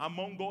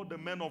 Among all the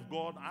men of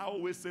God, I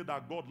always say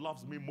that God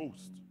loves me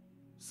most.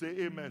 Say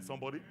amen,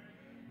 somebody.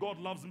 God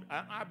loves me.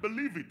 I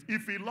believe it.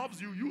 If he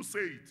loves you, you say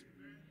it.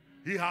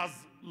 He has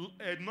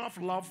enough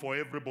love for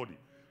everybody.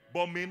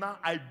 But Mina,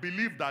 I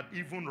believe that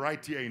even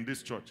right here in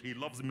this church, he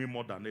loves me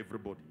more than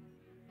everybody.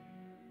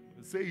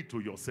 Say it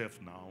to yourself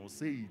now.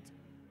 Say it.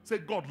 Say,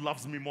 God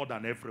loves me more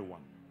than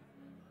everyone.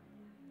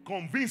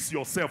 Convince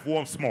yourself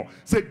once more.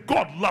 Say,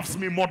 God loves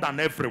me more than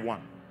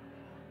everyone.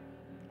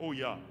 Oh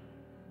yeah,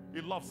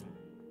 he loves me.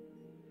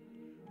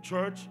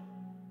 Church,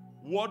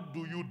 what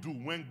do you do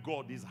when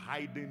God is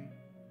hiding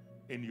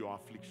in your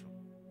affliction?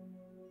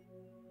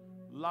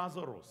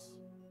 Lazarus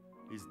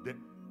is dead.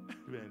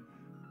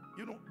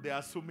 You know, there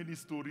are so many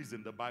stories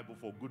in the Bible,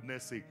 for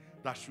goodness sake,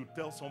 that should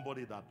tell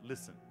somebody that,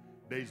 listen,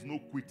 there is no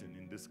quitting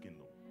in this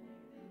kingdom.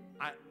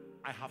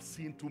 I have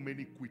seen too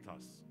many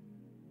quitters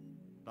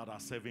that are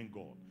serving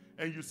God.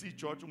 And you see,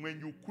 church, when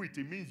you quit,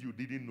 it means you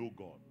didn't know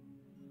God.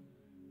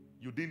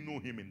 You didn't know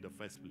him in the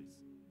first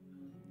place.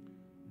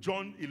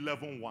 John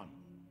 11:1.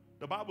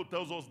 The Bible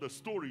tells us the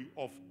story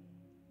of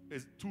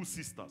two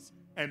sisters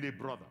and a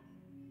brother,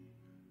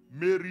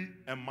 Mary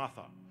and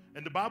Martha.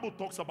 And the Bible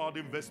talks about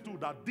in verse 2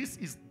 that this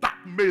is that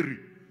Mary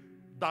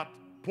that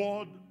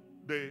poured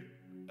the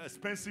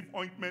expensive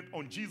ointment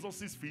on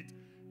Jesus' feet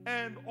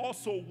and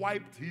also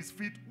wiped his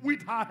feet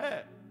with her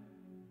hair.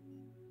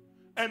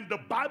 And the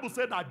Bible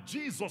said that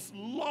Jesus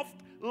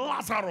loved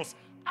Lazarus.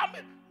 I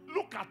mean,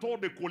 look at all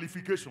the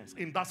qualifications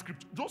in that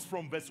scripture, just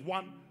from verse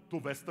 1 to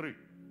verse 3.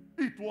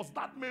 It was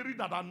that Mary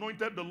that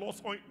anointed the Lord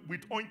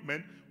with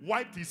ointment,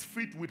 wiped his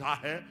feet with her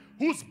hair,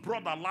 whose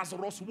brother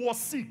Lazarus was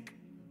sick.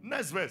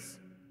 Next verse.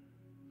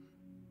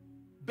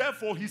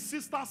 Therefore his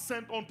sister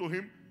sent unto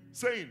him,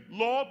 saying,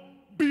 Lord,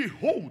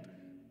 behold,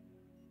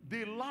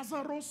 the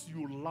Lazarus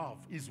you love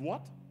is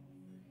what?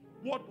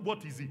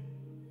 What is he?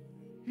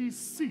 He's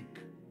sick.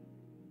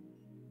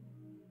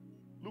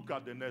 Look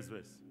at the next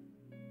verse.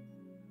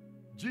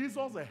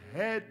 Jesus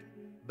heard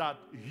that.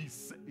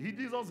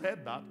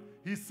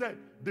 He said,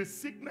 the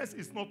sickness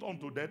is not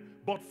unto death,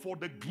 but for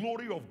the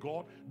glory of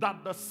God,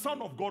 that the Son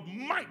of God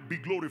might be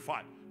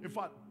glorified. In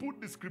fact,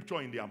 put the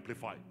scripture in the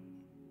Amplified.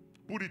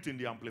 Put it in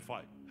the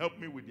Amplified. Help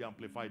me with the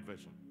Amplified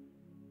version,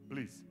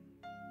 please.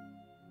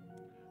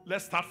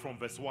 Let's start from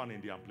verse 1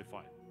 in the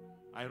Amplified.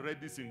 I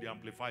read this in the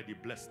Amplified.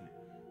 It blessed me.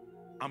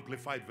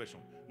 Amplified version.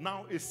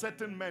 Now a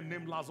certain man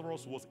named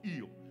Lazarus was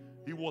ill.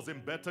 He was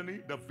in Bethany,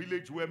 the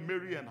village where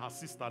Mary and her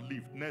sister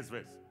lived. Next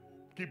verse.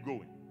 Keep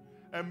going.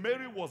 And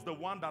Mary was the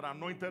one that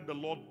anointed the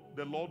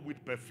Lord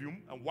with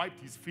perfume and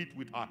wiped his feet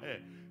with her hair.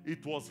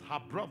 It was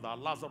her brother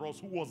Lazarus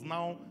who was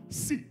now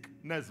sick.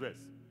 Next verse.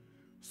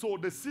 So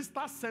the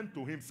sister sent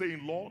to him,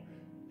 saying, Lord,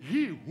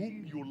 he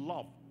whom you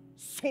love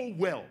so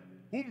well.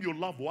 Whom you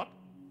love what?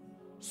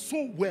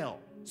 So well.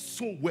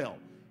 So well.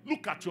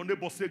 Look at your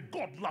neighbor, say,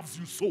 God loves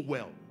you so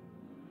well.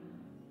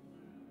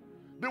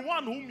 The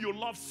one whom you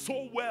love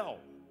so well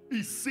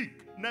is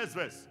sick. Next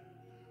verse.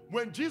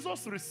 When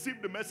Jesus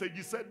received the message,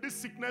 he said, this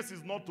sickness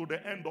is not to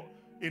the end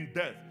in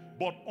death,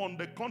 but on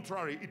the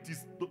contrary,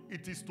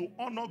 it is to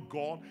honor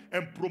God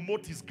and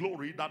promote his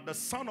glory, that the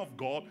Son of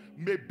God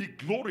may be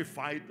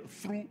glorified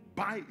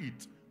by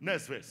it.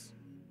 Next verse.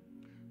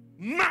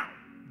 Now,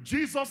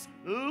 Jesus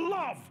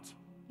loved,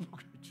 look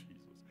at Jesus.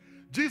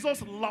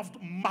 Jesus loved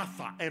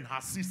Martha and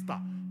her sister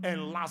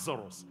and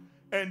Lazarus.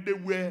 And they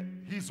were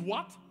his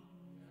what?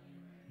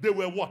 They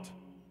were what?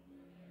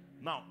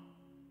 Now,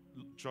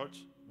 church,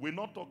 we're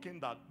not talking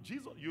that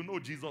Jesus, you know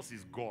Jesus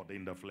is God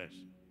in the flesh.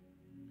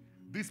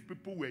 These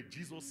people were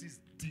Jesus'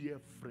 dear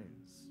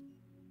friends.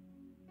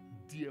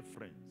 Dear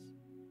friends.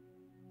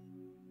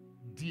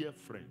 Dear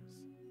friends.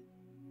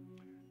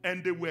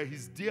 And they were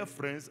his dear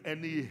friends,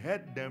 and he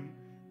held them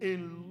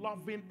in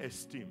loving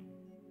esteem.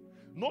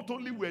 Not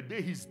only were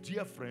they his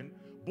dear friend,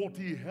 but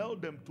he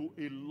held them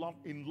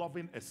in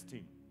loving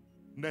esteem.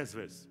 Next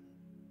verse.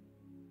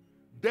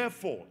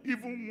 Therefore,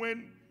 even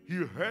when he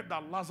heard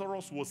that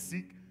Lazarus was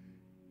sick,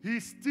 he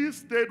still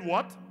stayed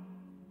what?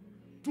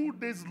 2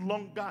 days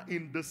longer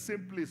in the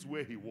same place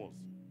where he was.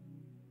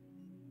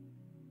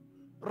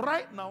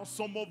 Right now,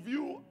 some of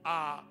you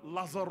are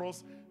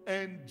Lazarus,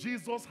 and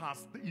Jesus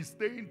is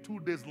staying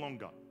 2 days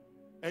longer,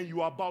 and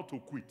you are about to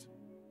quit.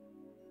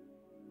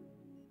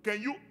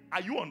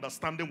 Are you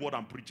understanding what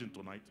I'm preaching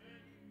tonight?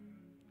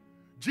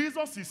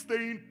 Jesus is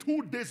staying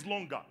 2 days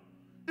longer.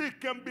 It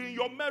can be in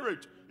your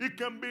marriage. It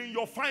can be in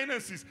your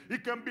finances.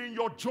 It can be in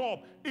your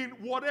job. In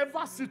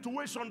whatever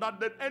situation that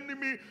the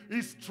enemy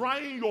is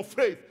trying your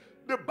faith.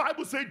 The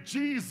Bible says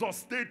Jesus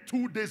stayed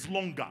 2 days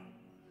longer.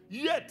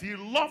 Yet he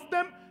loved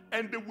them,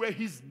 and they were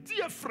his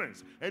dear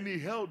friends. And he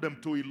held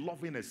them to a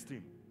loving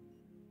esteem.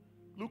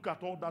 Look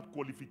at all that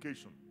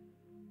qualification.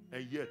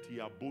 And yet he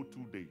abode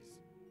 2 days.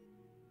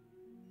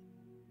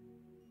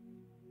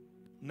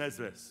 Next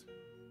verse.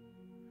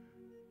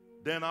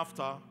 Then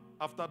after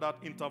that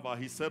interval,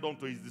 he said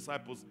unto his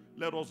disciples,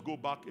 let us go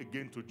back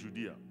again to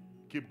Judea.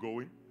 Keep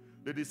going.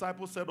 The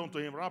disciples said unto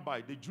him,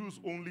 Rabbi, the Jews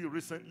only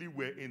recently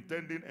were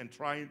intending and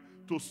trying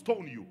to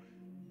stone you.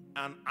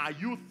 And are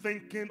you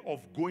thinking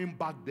of going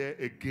back there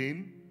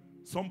again?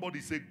 Somebody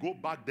say, go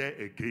back there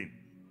again.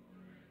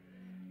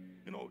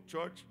 You know,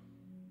 church,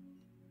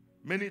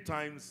 many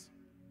times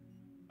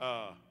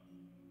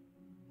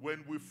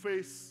when we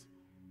face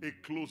a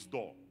closed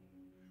door,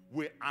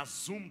 we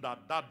assume that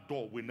that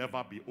door will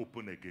never be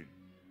open again.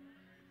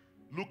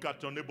 Look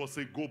at your neighbor,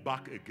 say, go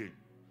back again.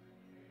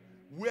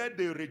 Where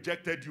they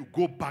rejected you,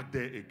 go back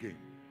there again.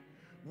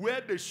 Where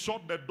they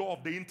shut the door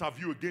of the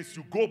interview against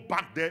you, go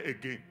back there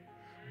again.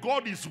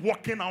 God is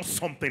working out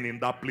something in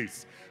that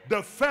place.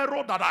 The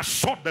Pharaoh that has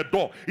shut the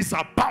door is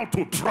about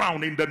to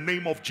drown in the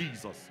name of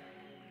Jesus.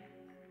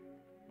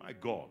 My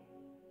God.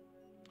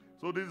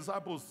 So the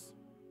disciples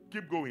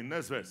keep going.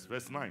 Next verse,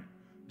 verse 9.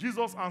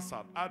 Jesus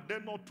answered, are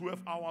there not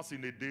 12 hours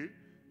in a day?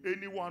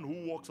 Anyone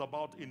who walks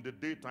about in the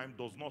daytime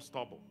does not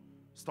stumble,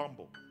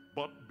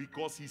 but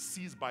because he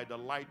sees by the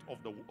light of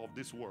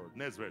this world.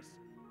 Next verse.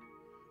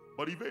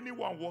 But if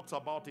anyone walks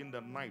about in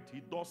the night,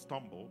 he does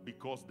stumble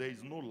because there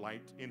is no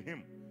light in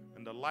him,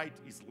 and the light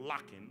is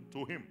lacking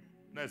to him.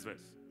 Next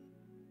verse.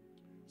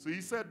 So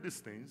he said these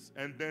things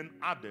and then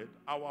added,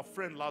 our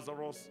friend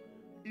Lazarus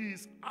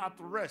is at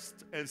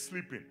rest and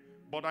sleeping,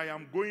 but I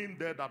am going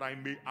there that I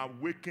may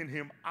awaken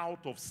him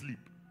out of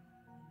sleep.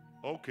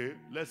 Okay,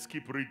 let's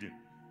keep reading.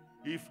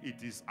 If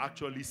it is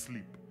actually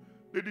sleep.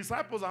 The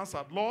disciples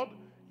answered, Lord,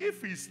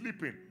 if he's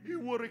sleeping, he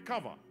will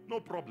recover. No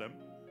problem.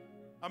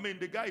 I mean,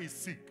 the guy is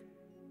sick.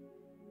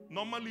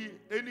 Normally,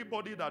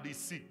 anybody that is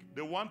sick,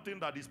 the one thing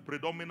that is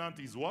predominant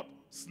is what?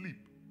 Sleep.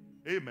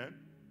 Amen.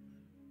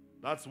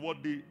 That's what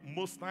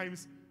most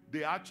times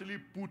they actually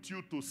put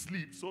you to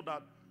sleep so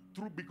that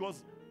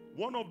because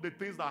one of the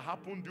things that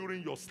happen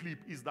during your sleep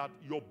is that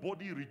your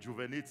body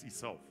rejuvenates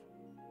itself.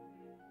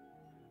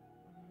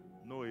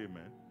 No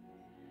amen.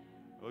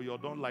 Oh, you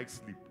don't like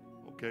sleep.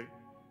 Okay.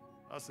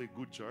 That's a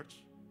good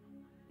church.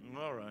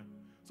 All right.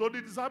 So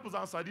the disciples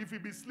answered, if he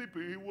be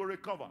sleeping, he will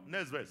recover.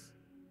 Next verse.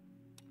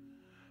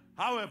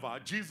 However,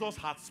 Jesus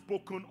had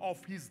spoken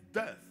of his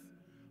death,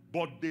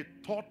 but they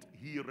thought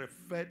he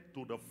referred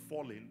to the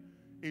falling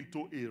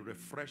into a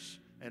refreshed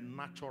and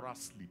natural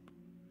sleep.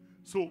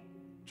 So,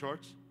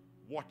 church,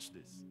 watch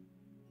this.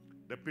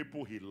 The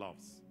people he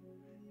loves,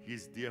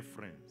 his dear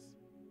friends,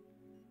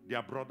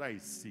 their brother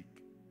is sick.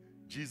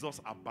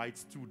 Jesus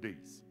abides 2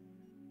 days.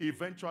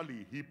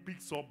 Eventually, he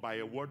picks up by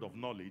a word of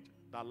knowledge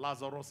that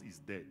Lazarus is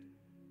dead.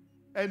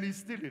 And he's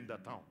still in the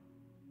town.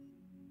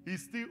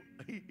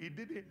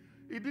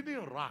 He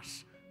didn't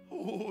rush.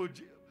 Oh,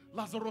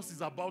 Lazarus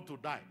is about to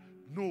die.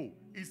 No,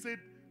 he said,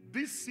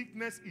 this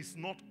sickness is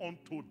not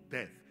unto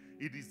death.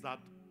 It is that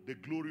the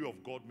glory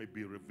of God may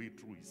be revealed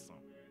through his son.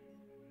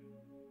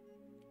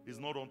 It's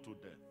not unto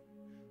death.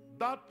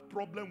 That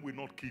problem will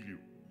not kill you.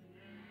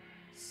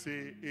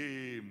 Say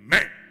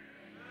amen.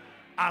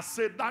 I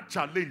said that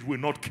challenge will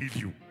not kill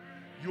you.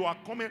 You are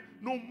coming.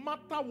 No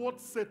matter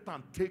what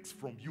Satan takes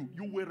from you,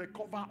 you will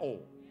recover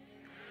all.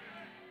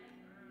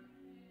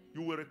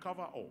 You will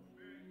recover all.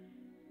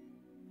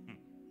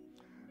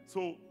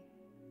 So,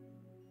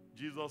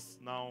 Jesus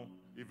now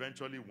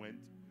eventually went.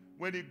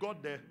 When he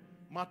got there,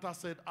 Martha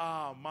said,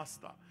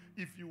 Master,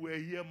 if you were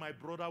here, my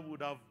brother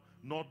would have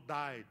not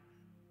died.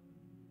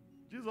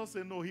 Jesus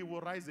said, no, he will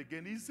rise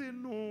again. He said,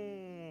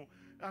 no.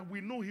 And we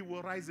know he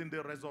will rise in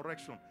the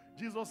resurrection.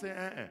 Jesus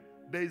said,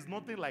 there is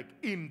nothing like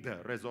in the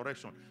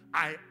resurrection.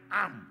 I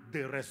am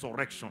the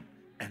resurrection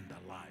and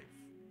the life.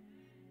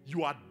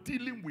 You are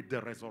dealing with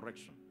the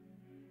resurrection.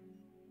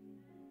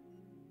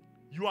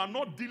 You are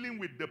not dealing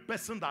with the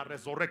person that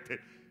resurrected.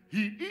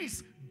 He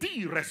is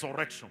the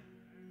resurrection.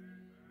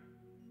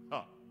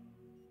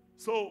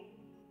 So,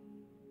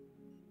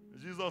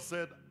 Jesus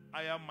said,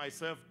 I am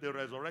myself the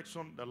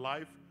resurrection, the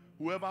life.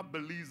 Whoever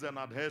believes and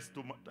adheres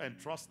to and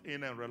trusts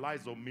in and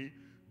relies on me,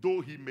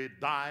 though he may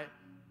die,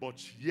 but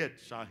yet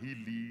shall he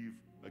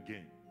live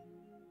again.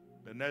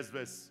 The next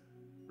verse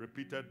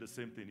repeated the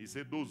same thing. He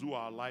said, those who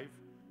are alive,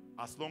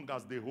 as long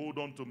as they hold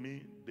on to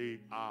me, they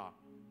are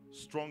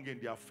strong in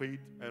their faith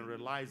and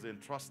relies and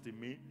trust in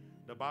me.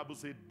 The Bible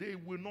said they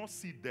will not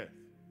see death.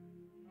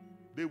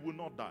 They will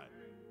not die.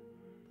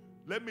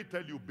 Let me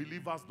tell you,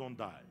 believers don't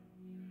die.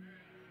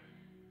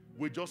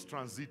 We just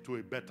transit to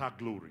a better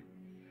glory.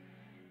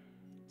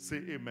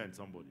 Say amen,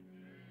 somebody.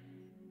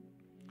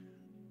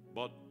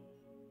 But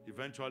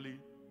eventually,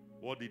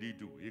 what did he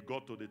do? He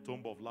got to the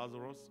tomb of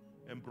Lazarus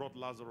and brought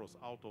Lazarus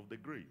out of the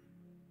grave.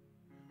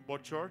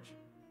 But church,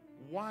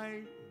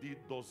 why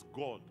does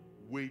God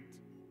wait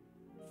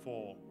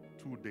for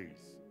 2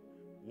 days?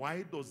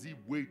 Why does he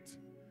wait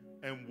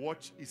and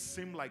watch? It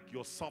seems like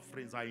your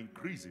sufferings are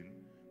increasing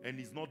and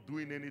he's not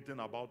doing anything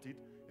about it,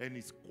 and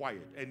he's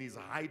quiet and he's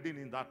hiding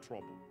in that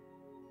trouble.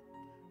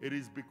 It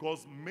is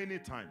because many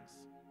times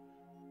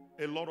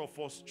a lot of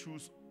us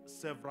choose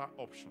several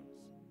options.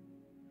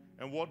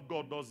 And what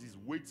God does is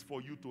waits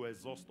for you to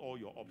exhaust all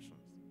your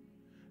options.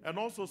 And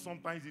also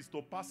sometimes it's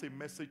to pass a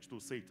message to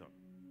Satan.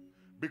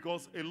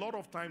 Because a lot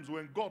of times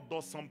when God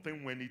does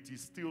something when it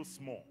is still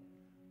small,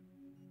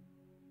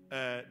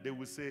 they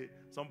will say,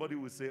 somebody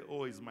will say,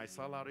 oh, it's my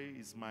salary,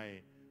 it's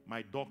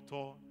my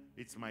doctor,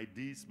 it's my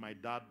this, my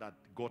that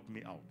got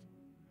me out.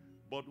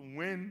 But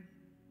when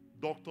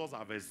doctors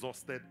have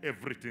exhausted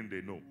everything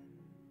they know,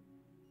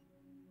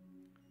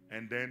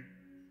 and then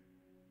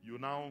you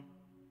now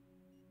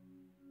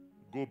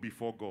go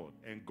before God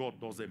and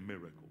God does a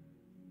miracle.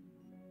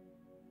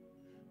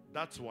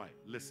 That's why,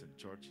 listen,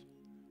 church,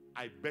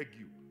 I beg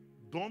you,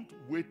 don't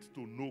wait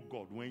to know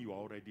God when you are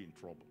already in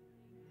trouble.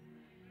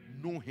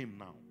 Know him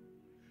now.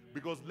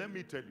 Because let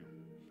me tell you,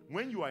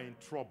 when you are in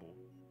trouble,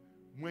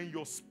 when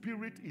your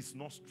spirit is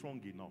not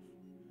strong enough,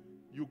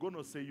 you're going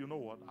to say, you know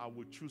what, I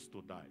will choose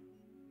to die.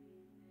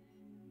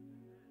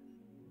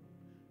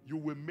 You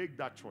will make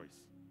that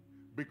choice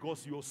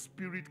because your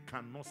spirit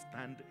cannot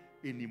stand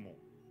anymore.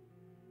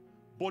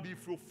 But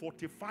if you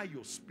fortify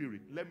your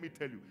spirit, let me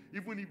tell you,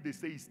 even if they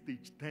say it's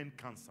stage 10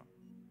 cancer,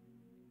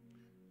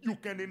 you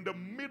can, in the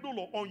middle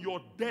or on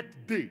your death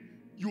day,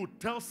 you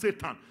tell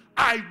Satan,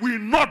 I will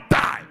not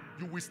die.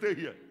 You will stay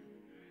here.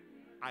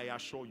 I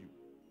assure you.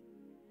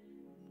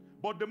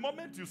 But the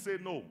moment you say,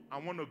 no, I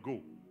want to go,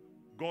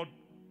 God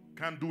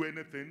can't do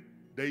anything,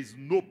 there is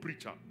no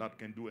preacher that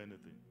can do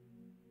anything.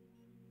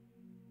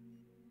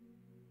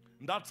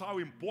 And that's how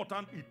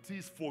important it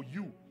is for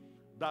you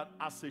that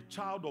as a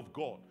child of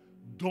God,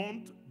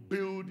 don't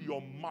build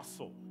your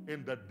muscle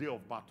in the day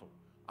of battle.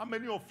 How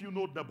many of you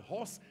know the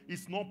horse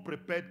is not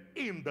prepared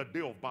in the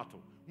day of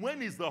battle?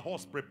 When is the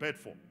horse prepared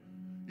for?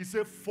 He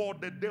said for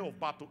the day of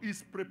battle.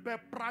 It's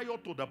prepared prior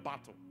to the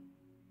battle,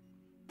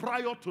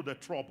 prior to the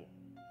trouble.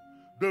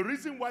 The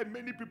reason why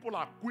many people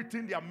are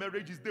quitting their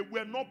marriage is they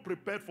were not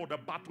prepared for the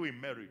battle in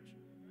marriage.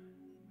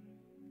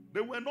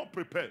 They were not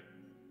prepared.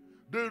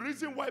 The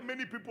reason why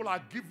many people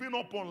are giving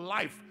up on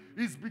life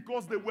is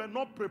because they were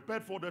not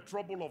prepared for the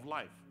trouble of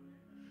life.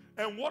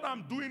 And what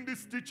I'm doing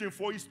this teaching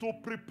for is to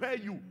prepare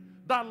you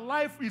that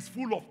life is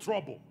full of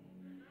trouble.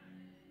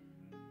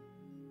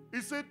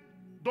 He said,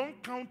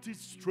 don't count it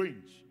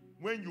strange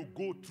when you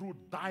go through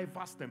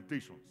diverse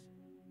temptations.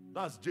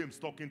 That's James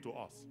talking to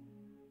us.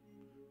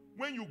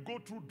 When you go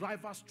through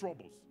diverse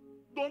troubles,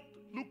 don't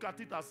look at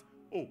it as,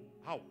 oh,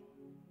 how?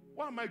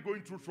 Why am I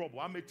going through trouble?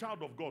 I'm a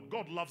child of God.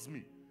 God loves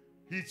me.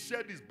 He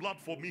shed his blood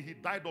for me. He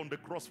died on the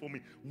cross for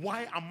me.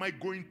 Why am I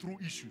going through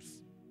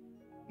issues?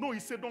 No, he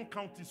said don't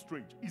count it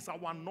strange. It's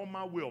our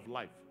normal way of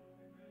life.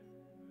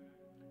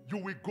 You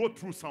will go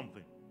through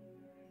something.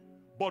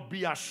 But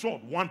be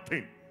assured one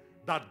thing,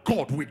 that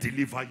God will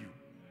deliver you.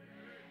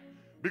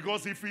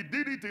 Because if he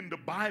did it in the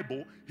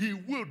Bible, he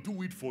will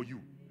do it for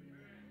you.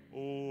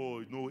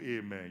 Oh, no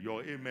amen.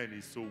 Your amen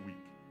is so weak.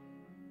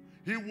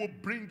 He will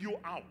bring you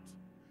out.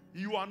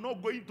 You are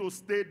not going to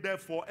stay there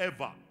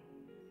forever.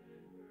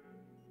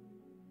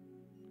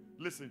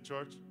 Listen,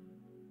 church.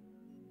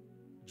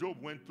 Job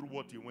went through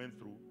what he went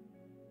through.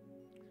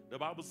 The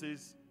Bible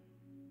says,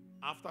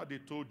 after they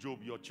told Job,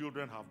 your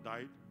children have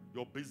died,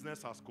 your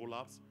business has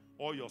collapsed,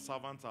 all your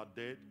servants are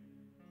dead.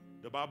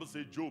 The Bible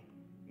says Job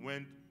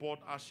went, poured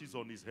ashes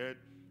on his head.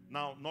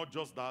 Now, not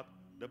just that,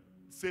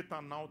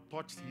 Satan now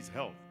touched his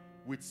health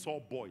with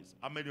sore boils.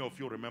 How many of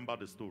you remember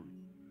the story?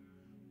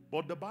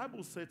 But the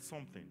Bible said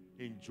something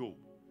in Job,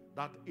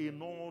 that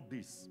in all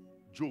this,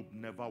 Job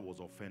never was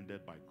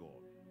offended by God.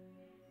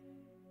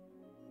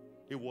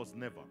 It was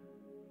never.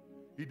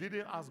 He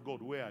didn't ask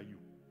God, where are you?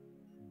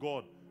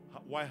 God,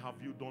 why have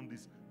you done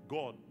this?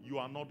 God, you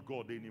are not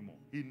God anymore.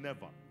 He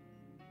never.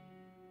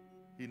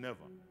 He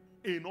never.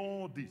 In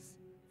all this,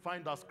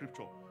 find that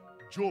scripture.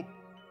 Job,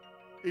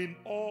 in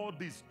all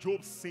this,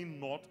 Job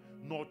sinned not,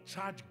 nor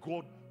charged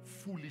God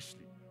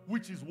foolishly,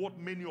 which is what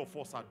many of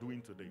us are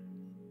doing today.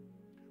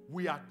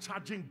 We are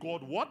charging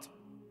God what?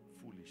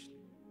 Foolishly.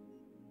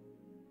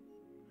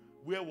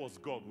 Where was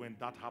God when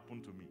that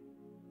happened to me?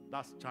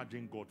 That's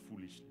charging God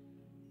foolishly.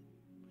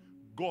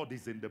 God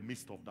is in the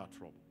midst of that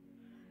trouble.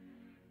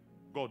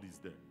 God is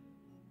there.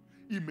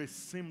 It may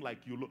seem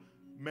like you look,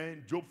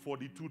 man, Job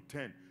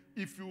 42:10.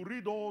 If you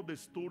read all the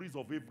stories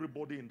of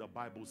everybody in the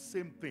Bible,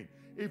 same thing.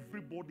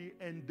 Everybody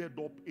ended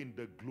up in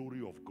the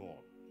glory of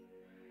God.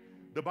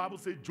 The Bible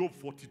says Job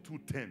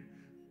 42:10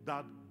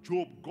 that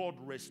Job, God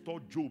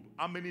restored Job.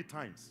 How many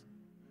times?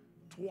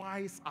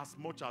 Twice as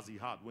much as he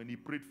had when he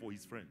prayed for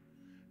his friend.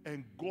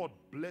 And God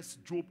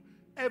blessed Job.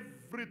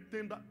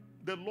 Everything that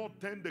the Lord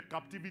turned the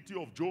captivity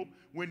of Job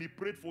when he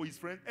prayed for his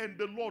friend. And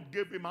the Lord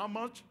gave him how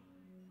much?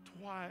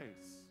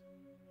 Twice.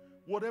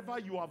 Whatever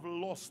you have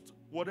lost,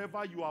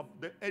 whatever you have,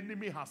 the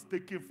enemy has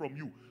taken from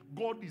you,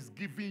 God is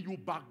giving you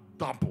back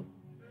double.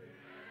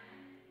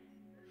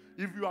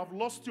 If you have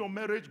lost your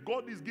marriage,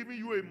 God is giving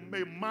you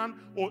a man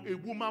or a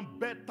woman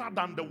better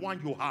than the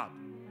one you had.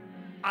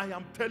 I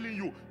am telling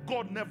you,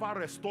 God never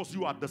restores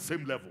you at the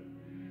same level.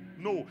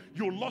 No,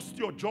 you lost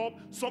your job.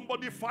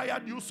 Somebody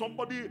fired you.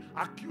 Somebody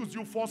accused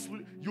you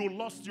falsely. You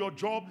lost your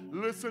job.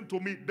 Listen to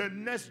me. The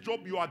next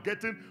job you are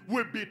getting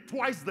will be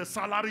twice the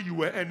salary you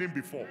were earning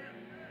before.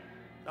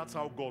 That's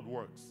how God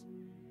works.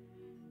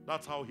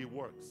 That's how He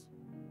works.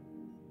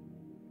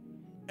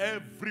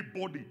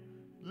 Everybody.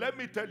 Let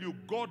me tell you,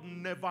 God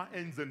never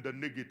ends in the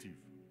negative.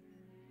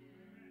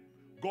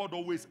 God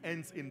always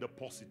ends in the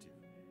positive.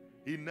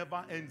 He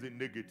never ends in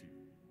negative.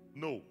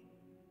 No.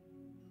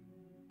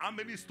 How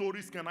many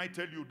stories can I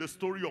tell you? The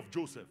story of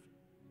Joseph.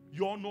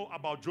 You all know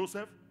about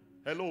Joseph?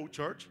 Hello,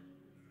 church.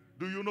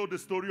 Do you know the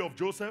story of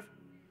Joseph?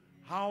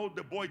 How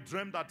the boy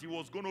dreamed that he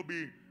was going to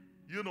be,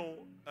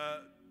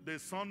 the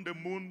sun, the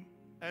moon,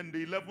 and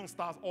the 11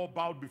 stars all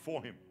bowed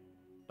before him.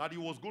 That he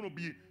was going to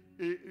be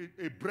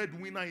a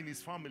breadwinner in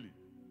his family.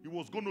 He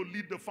was going to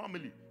lead the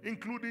family,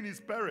 including his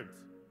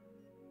parents.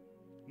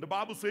 The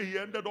Bible says he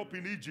ended up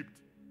in Egypt.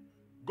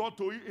 God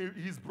told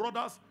his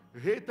brothers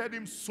hated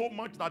him so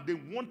much that they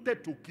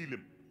wanted to kill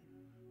him.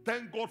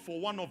 Thank God for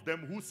one of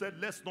them who said,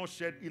 let's not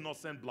shed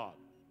innocent blood.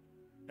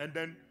 And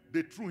then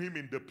they threw him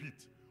in the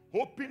pit,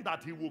 hoping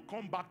that he will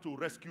come back to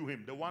rescue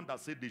him, the one that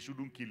said they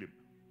shouldn't kill him.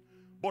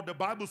 But the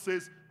Bible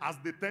says, as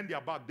they turned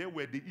their back, they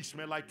were the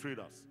Ishmaelite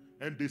traders,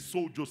 and they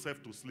sold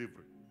Joseph to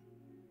slavery.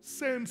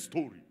 Same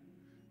story.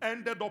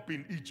 Ended up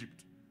in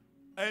Egypt.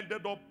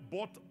 Ended up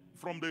bought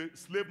from the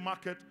slave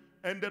market,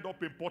 ended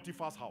up in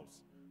Potiphar's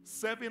house,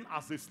 serving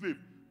as a slave.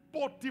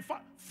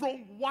 Potiphar,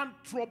 from one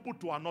trouble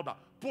to another,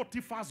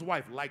 Potiphar's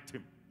wife liked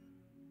him,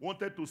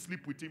 wanted to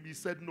sleep with him. He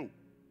said, no,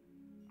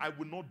 I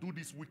will not do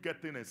this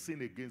wicked thing and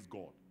sin against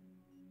God.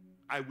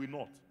 I will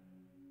not.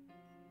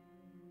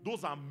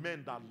 Those are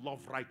men that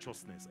love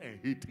righteousness and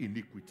hate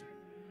iniquity.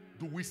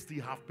 Do we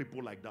still have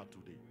people like that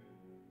today?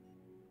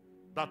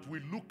 That we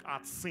look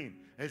at sin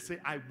and say,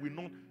 I will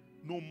not.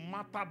 No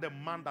matter the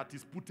man that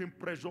is putting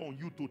pressure on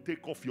you to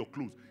take off your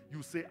clothes,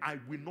 you say, I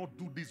will not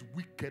do this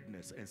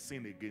wickedness and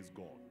sin against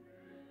God.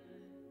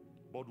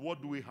 But what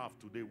do we have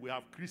today? We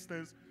have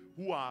Christians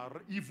who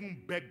are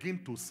even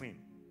begging to sin.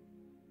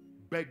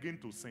 Begging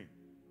to sin.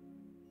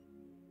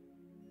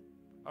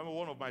 I mean,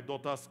 one of my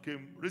daughters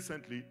came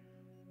recently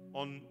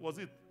on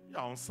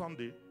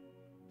Sunday,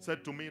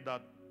 said to me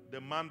that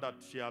the man that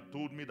she had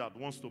told me that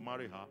wants to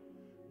marry her,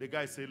 the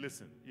guy said,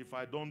 listen, if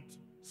I don't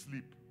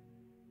sleep,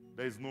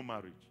 there is no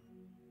marriage.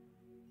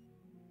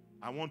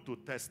 I want to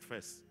test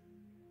first.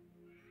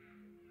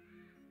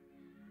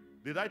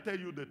 Did I tell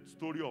you the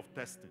story of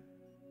testing?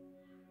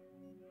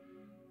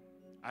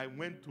 I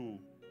went to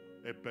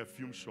a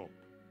perfume shop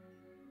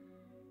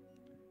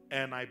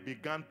and I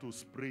began to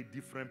spray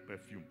different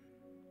perfume.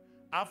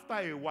 After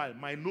a while,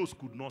 my nose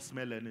could not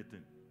smell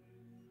anything.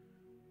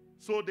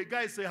 So the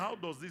guy said, how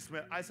does this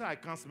smell? I said, I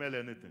can't smell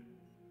anything.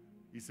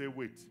 He said,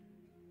 wait,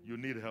 you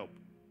need help.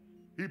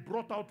 He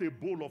brought out a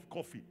bowl of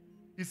coffee.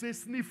 He said,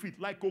 sniff it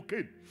like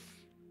cocaine.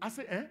 I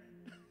said, eh?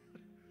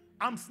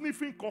 I'm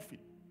sniffing coffee.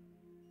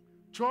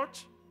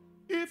 Church,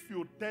 if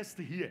you test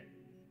here,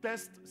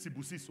 test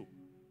Sibusiso,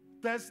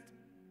 test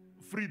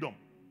Freedom,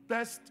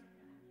 test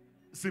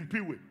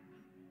Simpiwe,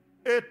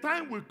 a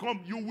time will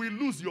come you will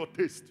lose your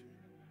taste.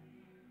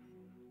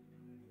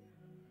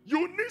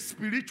 You need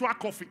spiritual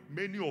coffee.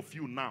 Many of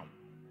you now.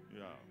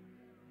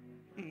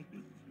 Yeah.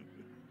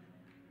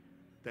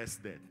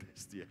 Test there,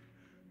 test here.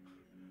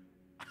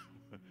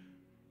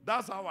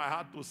 That's how I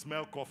had to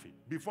smell coffee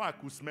before I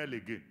could smell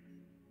again.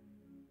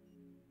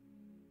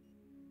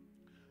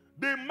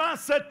 The man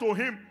said to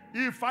him,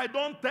 if I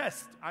don't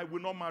test, I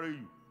will not marry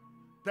you.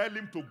 Tell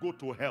him to go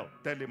to hell.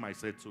 Tell him I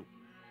said so.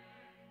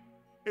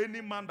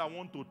 Any man that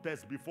wants to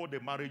test before they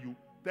marry you,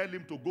 tell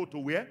him to go to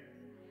where?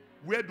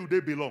 Where do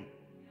they belong?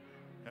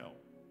 Hell.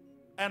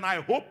 And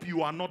I hope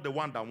you are not the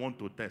one that wants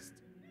to test.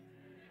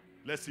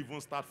 Let's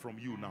even start from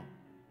you now.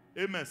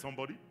 Amen,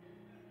 somebody.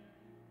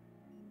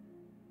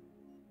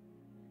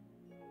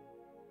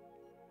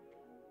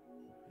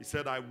 He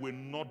said, I will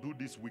not do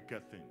this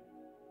wicked thing.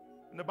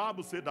 And the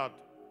Bible said that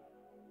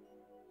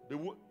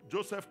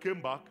Joseph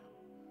came back.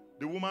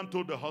 The woman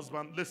told the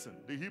husband, listen,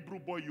 the Hebrew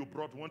boy you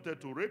brought wanted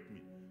to rape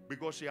me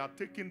because she had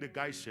taken the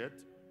guy's shirt,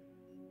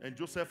 and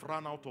Joseph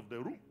ran out of the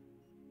room.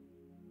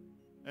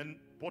 And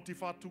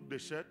Potiphar took the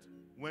shirt,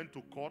 went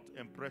to court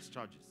and pressed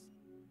charges.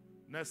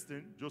 Next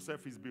thing,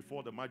 Joseph is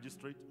before the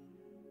magistrate,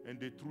 and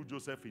they threw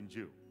Joseph in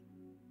jail.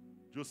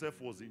 Joseph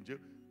was in jail.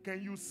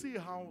 Can you see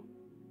how?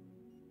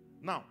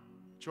 Now,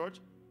 church,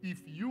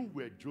 if you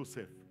were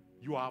Joseph,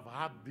 you have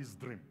had this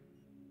dream.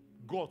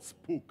 God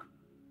spoke.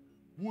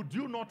 Would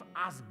you not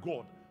ask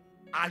God,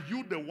 are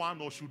you the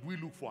one or should we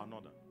look for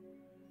another?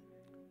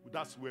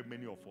 That's where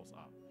many of us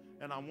are.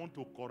 And I want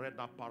to correct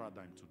that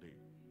paradigm today.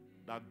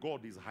 That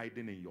God is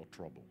hiding in your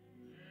trouble.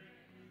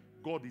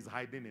 God is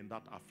hiding in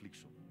that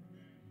affliction.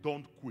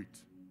 Don't quit.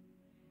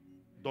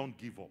 Don't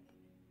give up.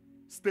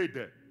 Stay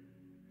there.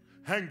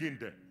 Hang in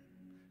there.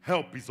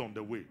 Help is on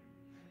the way.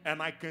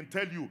 And I can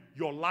tell you,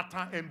 your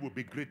latter end will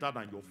be greater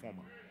than your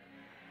former.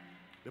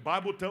 The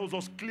Bible tells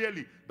us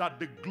clearly that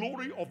the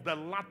glory of the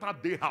latter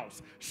day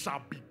house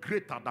shall be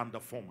greater than the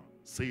former,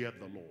 saith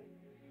the Lord.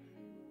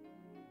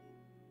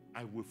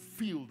 I will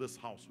fill this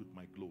house with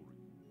my glory.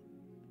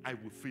 I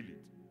will fill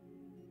it.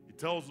 It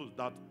tells us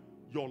that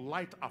your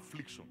light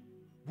affliction,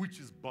 which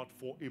is but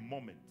for a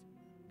moment.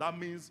 That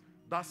means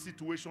that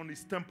situation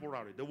is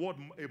temporary. The word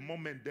a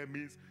moment there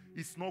means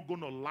it's not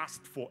going to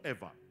last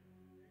forever.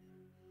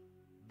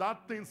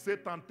 That thing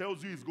Satan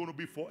tells you is going to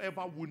be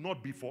forever will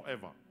not be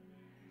forever.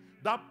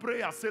 That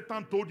prayer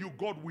Satan told you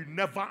God will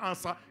never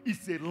answer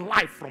is a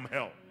lie from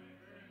hell.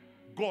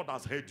 God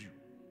has heard you,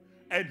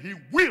 and he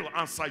will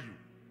answer you.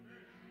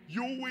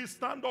 You will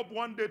stand up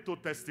one day to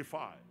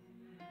testify.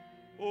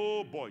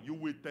 Oh boy, you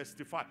will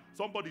testify.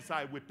 Somebody say,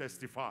 I will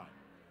testify.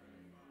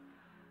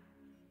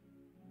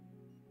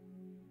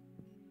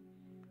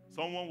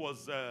 Someone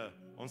was,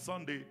 on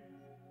Sunday,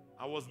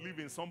 I was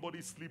leaving,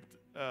 somebody slipped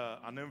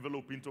an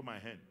envelope into my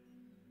hand.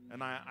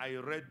 And I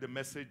read the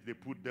message they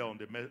put there on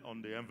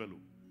the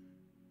envelope.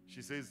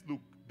 She says,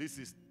 look, this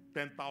is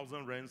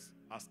 10,000 rands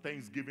as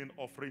Thanksgiving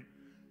offering.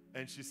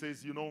 And she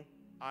says, you know,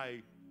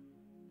 I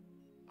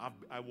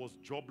was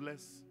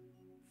jobless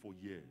for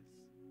years.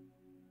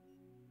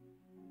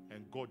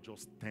 And God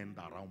just turned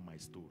around my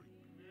story.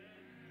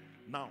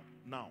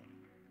 Now,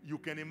 you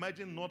can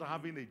imagine not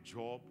having a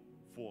job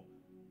for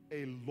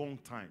a long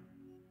time.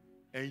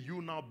 And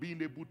you now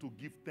being able to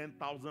give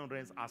 10,000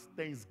 rands as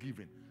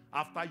Thanksgiving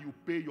after you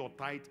pay your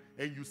tithe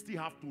and you still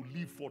have to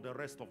live for the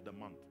rest of the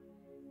month.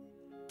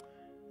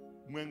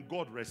 When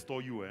God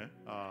restore you,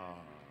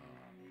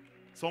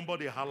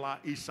 somebody holla,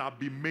 it shall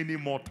be many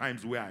more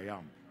times where I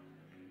am.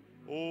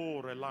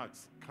 Oh,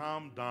 relax.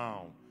 Calm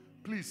down.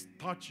 Please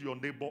touch your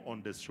neighbor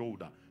on the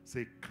shoulder.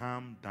 Say,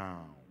 calm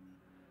down.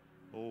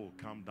 Oh,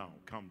 calm down.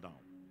 Calm down.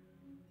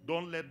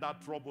 Don't let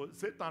that trouble.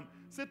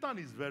 Satan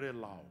is very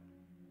loud.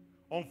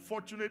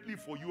 Unfortunately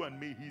for you and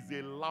me,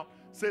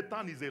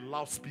 Satan is a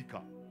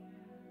loudspeaker.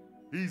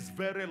 He's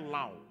very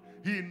loud.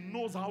 He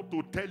knows how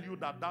to tell you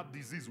that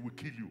disease will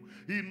kill you.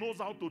 He knows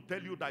how to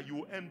tell you that you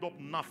will end up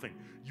nothing.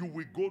 You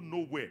will go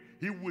nowhere.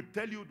 He will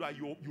tell you that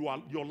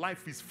your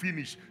life is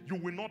finished. You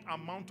will not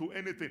amount to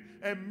anything.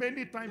 And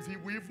many times he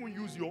will even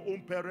use your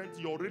own parents,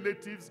 your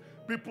relatives,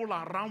 people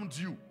around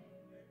you.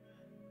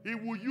 He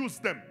will use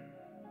them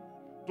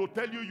to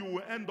tell you you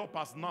will end up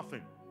as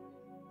nothing.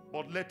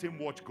 But let him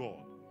watch God.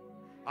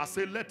 I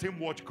say let him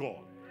watch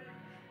God.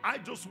 I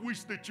just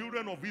wish the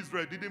children of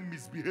Israel didn't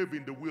misbehave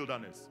in the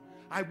wilderness.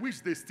 I wish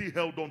they still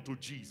held on to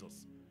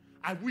Jesus.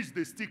 I wish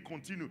they still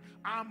continued.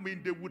 I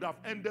mean, they would have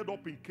ended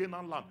up in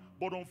Canaan land.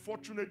 But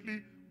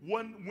unfortunately,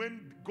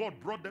 when God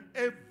brought them,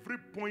 every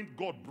point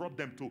God brought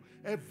them to,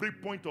 every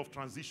point of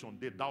transition,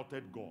 they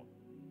doubted God.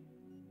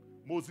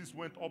 Moses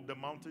went up the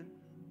mountain.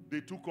 They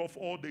took off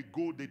all the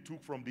gold they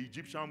took from the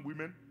Egyptian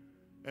women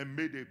and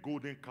made a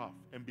golden calf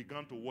and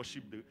began to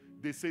worship.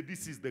 They say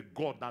this is the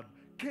God that,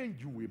 can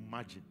you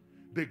imagine?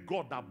 The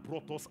God that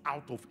brought us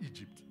out of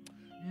Egypt.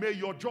 May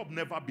your job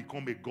never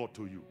become a God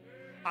to you.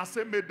 I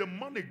say, may the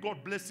money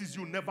God blesses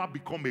you never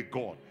become a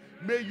God.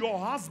 May your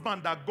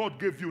husband that God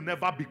gave you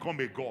never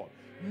become a God.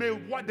 May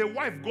the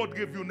wife God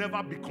gave you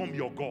never become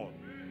your God.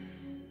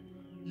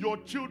 Your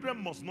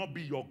children must not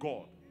be your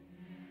God.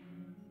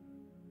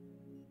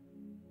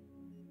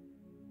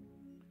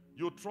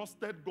 You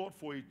trusted God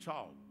for a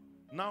child.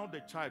 Now the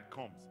child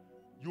comes.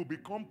 You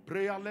become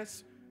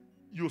prayerless.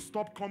 You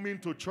stop coming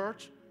to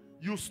church.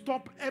 You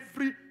stop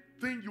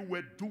everything you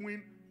were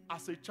doing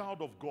as a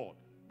child of God.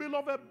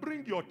 Beloved,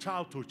 bring your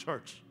child to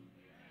church.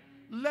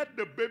 Let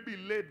the baby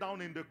lay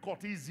down in the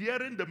cot. He's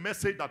hearing the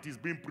message that is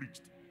being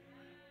preached.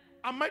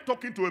 Am I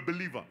talking to a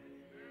believer?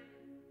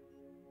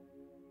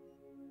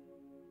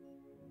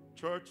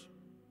 Church,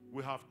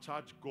 we have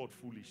charged God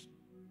foolishly.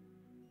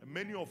 And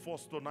many of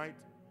us tonight,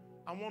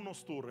 I want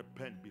us to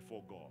repent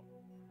before God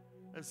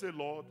and say,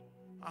 Lord,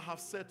 I have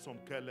said some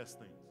careless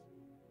things.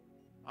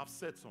 I've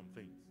said some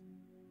things.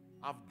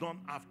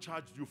 I've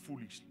charged you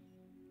foolishly.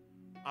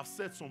 I've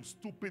said some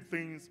stupid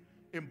things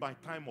in my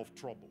time of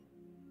trouble.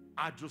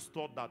 I just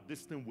thought that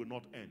this thing will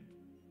not end.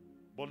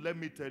 But let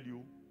me tell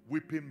you,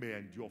 weeping may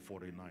endure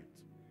for a night.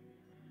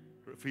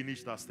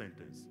 Finish that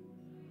sentence.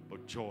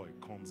 But joy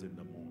comes in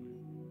the morning.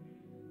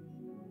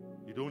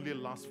 It only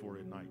lasts for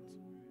a night.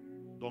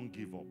 Don't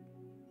give up.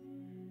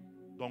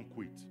 Don't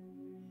quit.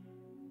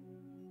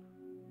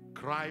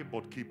 Cry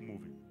but keep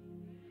moving.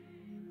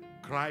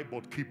 Cry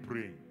but keep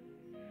praying.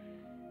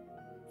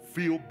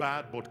 Feel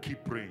bad but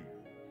keep praying.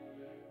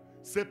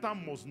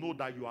 Satan must know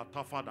that you are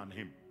tougher than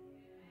him.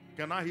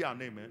 Can I hear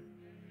an amen?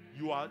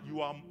 You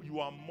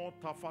are more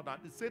tougher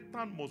than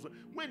Satan must.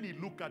 When he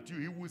look at you,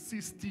 he will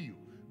see steel.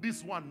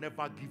 This one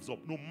never gives up.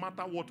 No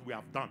matter what we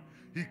have done,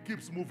 he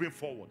keeps moving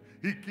forward.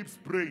 He keeps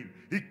praying.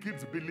 He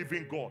keeps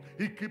believing God.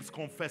 He keeps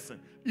confessing.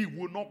 He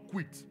will not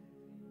quit.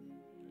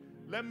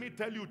 Let me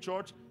tell you,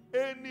 church,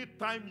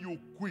 anytime you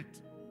quit,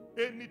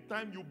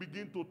 anytime you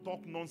begin to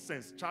talk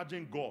nonsense,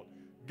 charging God,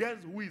 guess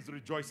who is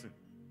rejoicing?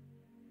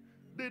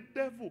 The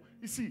devil.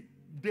 You see,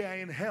 they are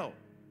in hell.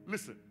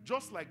 Listen,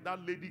 just like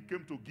that lady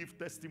came to give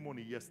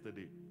testimony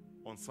yesterday,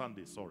 on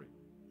Sunday, sorry,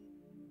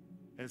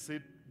 and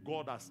said,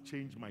 God has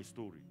changed my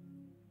story.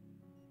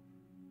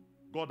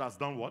 God has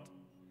done what?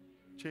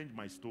 changed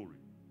my story.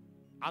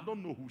 I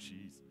don't know who she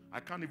is. I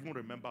can't even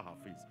remember her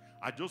face.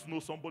 I just know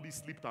somebody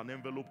slipped an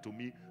envelope to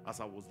me as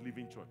I was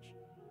leaving church.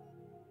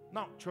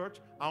 Now, church,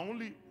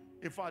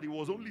 in fact, it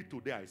was only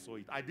today I saw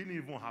it. I didn't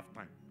even have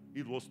time.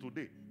 It was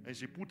today. And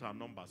she put her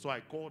number. So I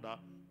called her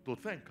to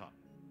thank her.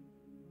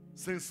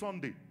 Since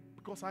Sunday.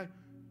 Because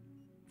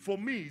for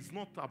me, it's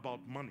not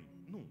about money.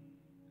 No.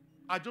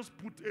 I just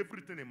put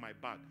everything in my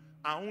bag.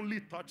 I only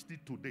touched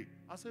it today.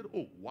 I said,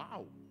 oh,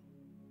 wow.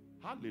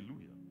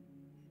 Hallelujah.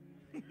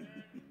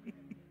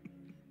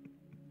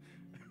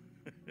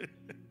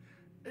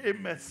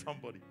 Amen,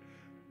 somebody.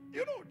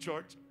 You know,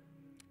 church.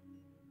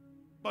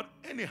 But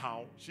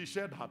anyhow, she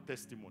shared her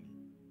testimony.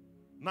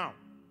 Now,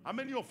 how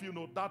many of you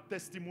know that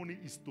testimony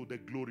is to the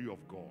glory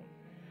of God?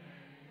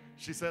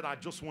 She said, I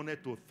just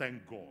wanted to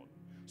thank God.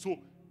 So,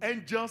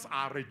 angels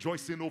are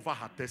rejoicing over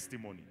her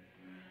testimony.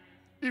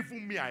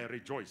 Even me, I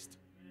rejoiced.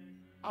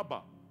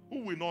 Abba,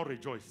 who will not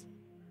rejoice?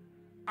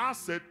 I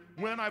said,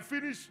 when I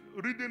finished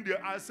reading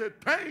there, I said,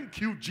 thank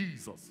you,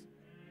 Jesus.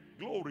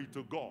 Glory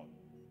to God.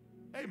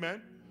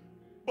 Amen.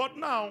 But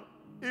now,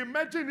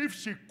 imagine if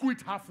she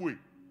quit halfway.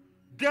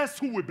 Guess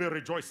who will be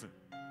rejoicing?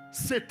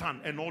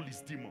 Satan and all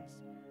his demons.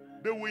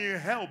 They will in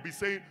hell be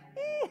saying,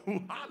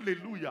 oh,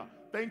 hallelujah.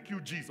 Thank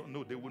you, Jesus.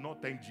 No, they will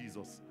not thank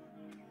Jesus.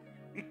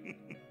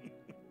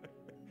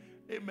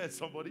 Amen,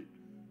 somebody.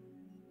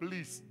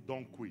 Please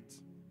don't quit.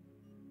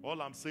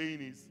 All I'm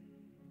saying is,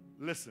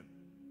 listen,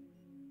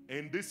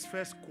 in this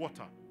first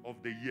quarter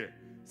of the year,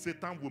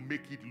 Satan will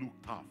make it look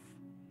tough.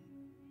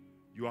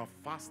 You have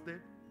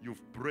fasted,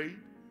 you've prayed,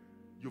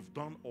 you've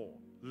done all.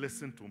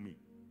 Listen to me.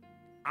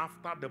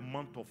 After the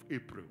month of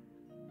April,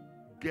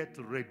 get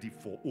ready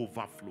for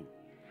overflow.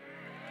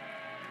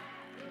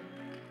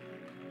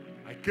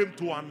 I came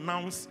to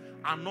announce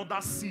another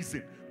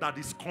season that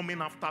is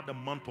coming after the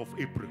month of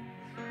April.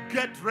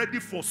 Get ready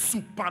for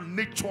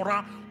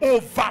supernatural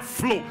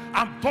overflow.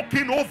 I'm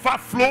talking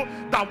overflow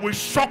that will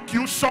shock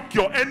you, shock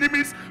your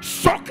enemies,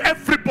 shock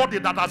everybody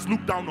that has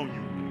looked down on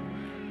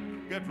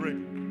you. Get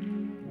ready.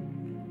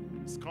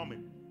 It's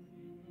coming.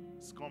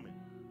 It's coming.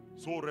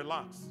 So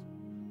relax.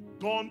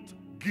 Don't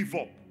give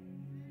up.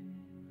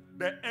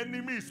 The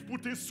enemy is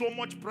putting so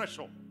much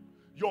pressure.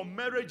 Your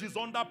marriage is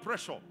under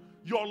pressure.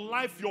 Your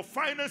life, your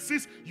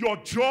finances, your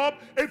job,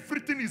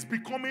 everything is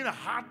becoming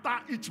harder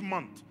each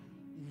month.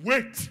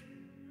 Wait.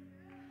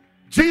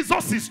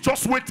 Jesus is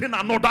just waiting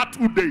another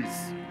 2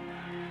 days.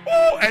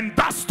 Oh, and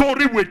that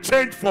story will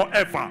change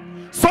forever.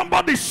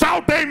 Somebody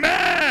shout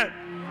amen.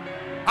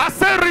 I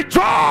say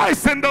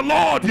rejoice in the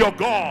Lord your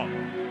God.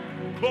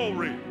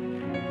 Glory.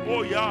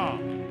 Oh yeah.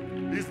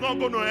 It's not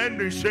going to end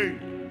in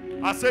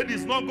shame. I said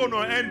it's not going to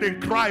end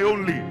in cry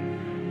only.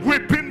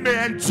 Weeping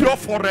may endure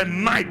for a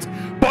night,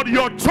 but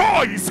your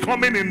joy is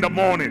coming in the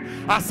morning.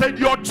 I said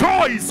your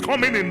joy is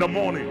coming in the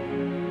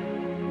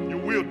morning. You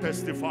will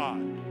testify.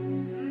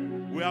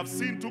 We have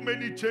seen too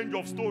many change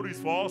of stories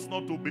for us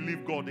not to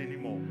believe God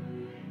anymore.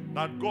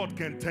 That God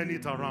can turn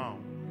it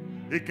around.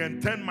 He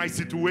can turn my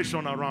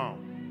situation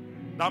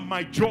around. That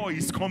my joy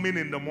is coming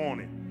in the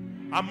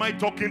morning. Am I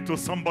talking to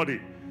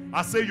somebody?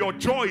 I say your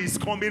joy is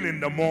coming in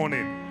the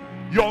morning.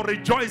 Your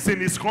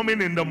rejoicing is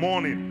coming in the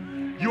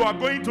morning. You are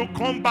going to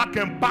come back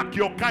and park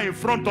your car in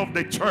front of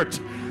the church,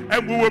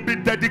 and we will be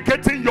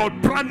dedicating your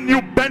brand new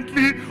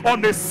Bentley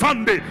on a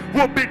Sunday.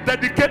 We'll be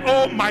dedicated.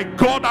 Oh my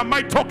God, am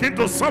I talking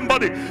to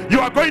somebody? You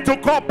are going to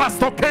call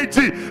Pastor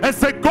KG and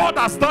say, God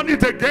has done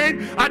it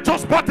again. I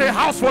just bought a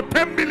house for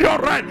 10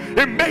 million rand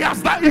in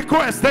Mayasta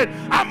Eco Estate.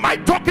 Am I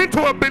talking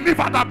to a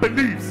believer that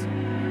believes?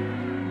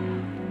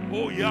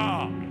 Oh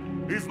yeah.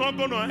 It's not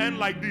going to end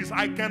like this.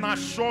 I can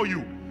assure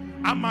you.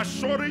 I'm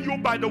assuring you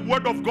by the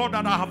word of God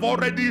that I have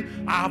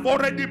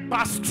already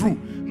passed through.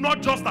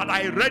 Not just that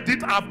I read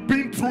it, I've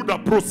been through the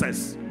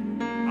process.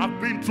 I've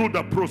been through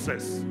the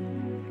process.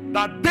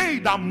 That they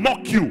that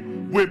mock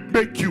you will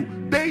make you.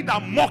 They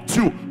that mocked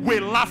you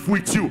will laugh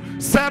with you.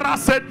 Sarah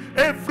said,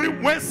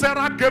 when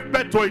Sarah gave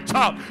birth to a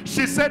child,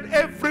 she said,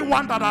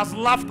 everyone that has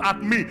laughed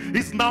at me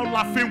is now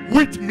laughing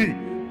with me.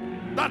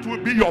 That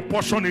will be your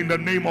portion in the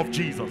name of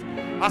Jesus.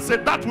 I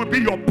said that will be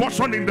your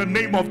portion in the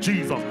name of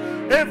Jesus.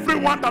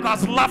 Everyone that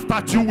has laughed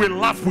at you will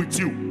laugh with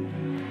you.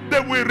 They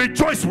will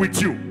rejoice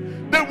with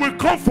you. They will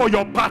come for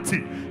your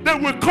party. They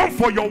will come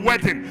for your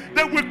wedding.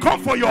 They will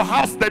come for your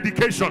house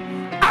dedication.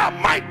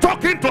 Am I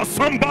talking to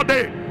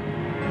somebody?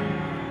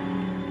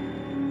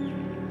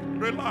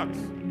 Relax.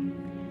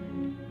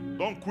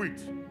 Don't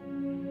quit.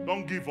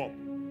 Don't give up.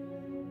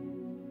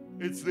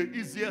 It's the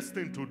easiest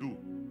thing to do,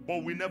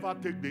 but we never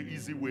take the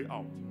easy way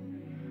out.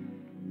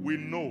 We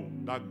know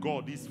that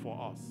God is for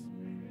us,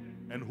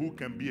 and who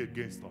can be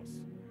against us?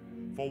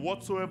 For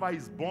whatsoever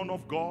is born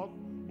of God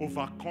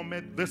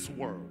overcometh this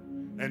world,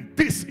 and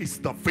this is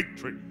the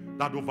victory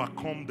that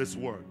overcome this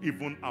world,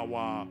 even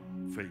our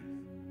faith.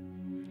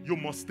 You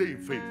must stay in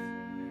faith.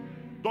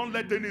 Don't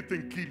let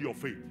anything kill your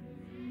faith.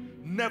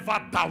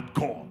 Never doubt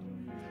God.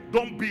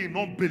 Don't be in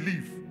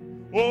unbelief.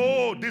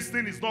 Oh, this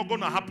thing is not going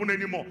to happen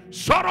anymore.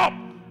 Shut up.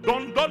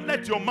 Don't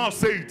let your mouth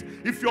say it.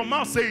 If your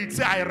mouth say it,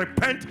 say, I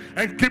repent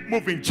and keep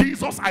moving.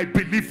 Jesus, I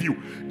believe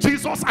you.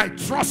 Jesus, I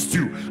trust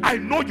you. I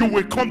know you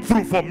will come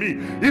through for me.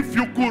 If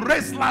you could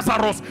raise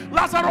Lazarus.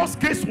 Lazarus'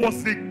 case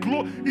was the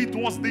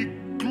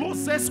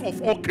closest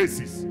of all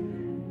cases.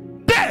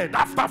 Dead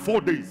after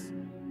 4 days.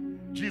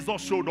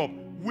 Jesus showed up.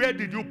 Where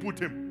did you put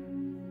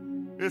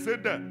him? He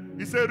said there.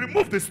 He said,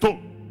 remove the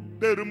stone.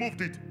 They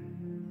removed it.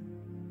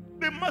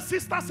 The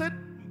sister said,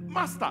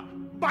 Master,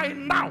 by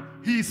now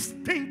he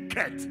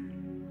stinketh.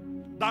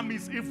 That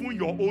means even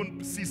your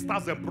own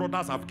sisters and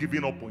brothers have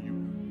given up on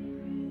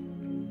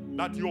you.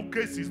 That your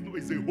case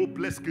is a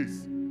hopeless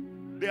case.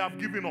 They have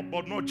given up,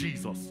 but not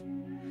Jesus.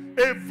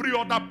 Every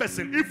other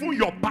person, even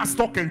your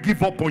pastor, can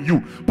give up on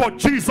you, but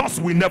Jesus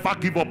will never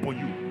give up on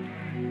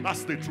you.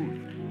 That's the truth.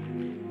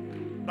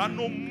 That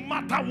no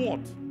matter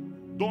what,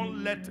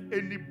 don't let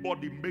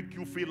anybody make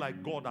you feel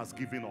like God has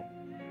given up.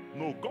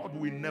 No, God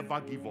will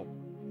never give up.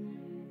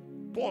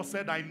 Paul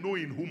said, I know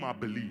in whom I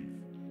believe,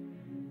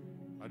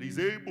 that he's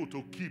able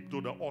to keep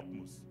to the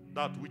utmost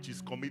that which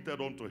is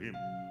committed unto him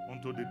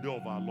unto the day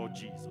of our Lord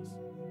Jesus.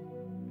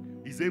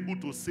 He's able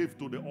to save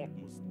to the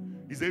utmost.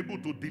 He's able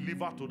to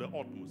deliver to the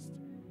utmost.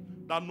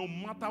 That no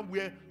matter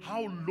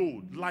how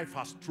low life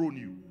has thrown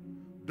you,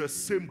 the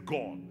same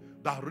God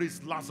that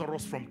raised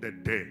Lazarus from the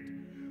dead,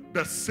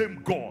 the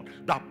same God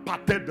that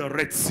parted the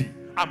Red Sea.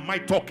 Am I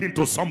talking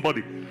to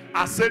somebody?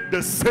 I said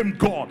the same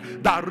God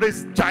that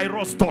raised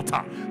Jairus'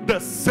 daughter, the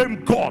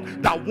same God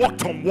that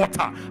walked on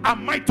water.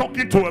 Am I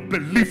talking to a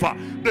believer?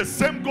 The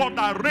same God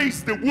that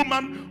raised the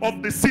woman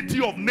of the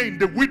city of Nain,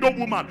 the widow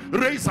woman,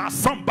 raised her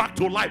son back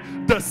to life.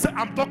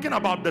 I'm talking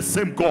about the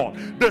same God.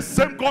 The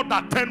same God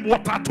that turned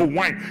water to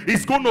wine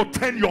is going to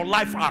turn your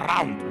life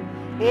around.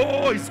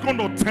 Oh, it's going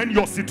to turn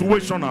your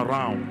situation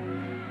around.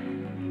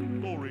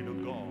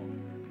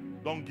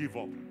 Don't give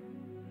up.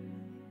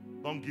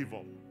 Don't give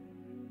up.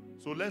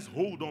 So let's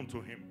hold on to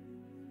him.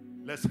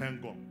 Let's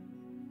hang on.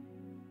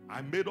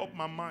 I made up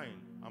my mind.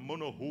 I'm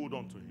going to hold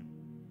on to him.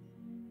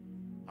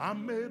 I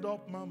made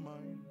up my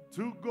mind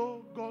to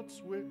go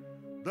God's way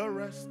the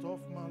rest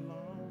of my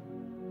life.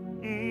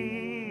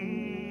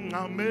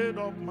 I made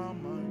up my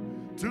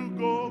mind to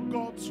go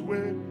God's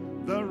way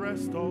the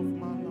rest of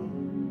my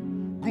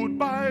life.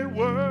 Goodbye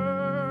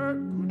work.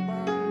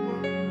 Goodbye work.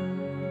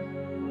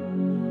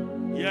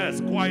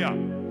 Yes, choir.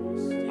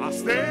 I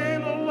stay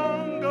no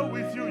longer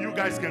with you. You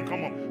guys can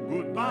come on.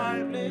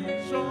 Goodbye,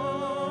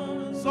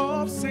 pleasures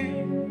of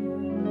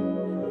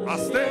sin. I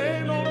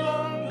stay no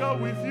longer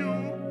with you.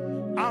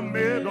 I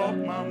made up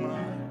my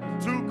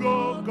mind to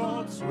go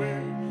God's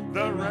way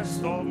the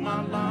rest of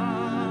my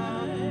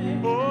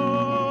life.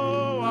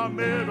 Oh, I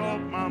made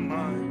up my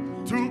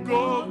mind to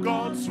go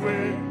God's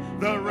way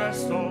the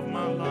rest of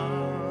my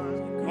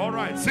life. All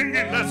right, sing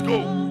it. Let's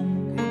go.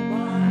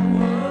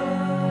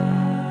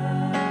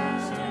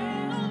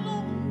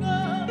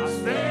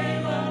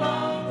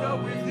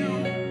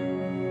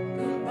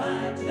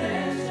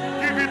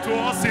 To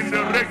us in the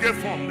reggae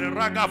form, the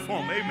raga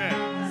form, amen.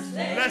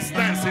 Let's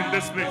dance in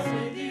this place.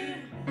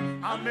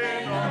 I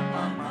made up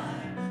my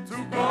mind to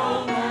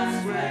go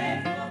God's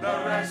way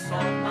the rest of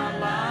my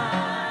life.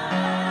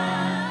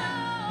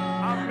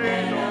 I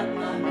made up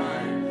my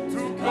mind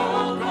to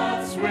go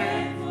God's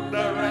way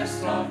the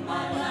rest of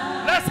my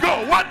life. Let's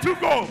go, 1, 2,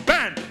 go,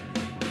 band.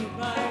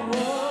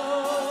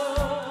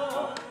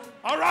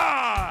 All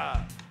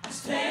right.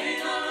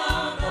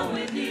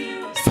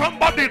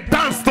 Somebody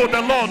dance to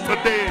the Lord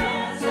today.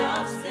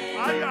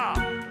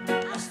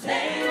 I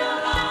stay no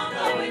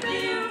longer with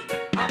you.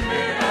 I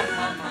made up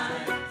my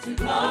mind to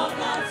go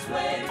God's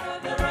way for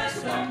the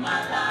rest of my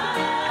life.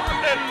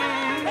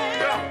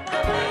 Hallelujah. I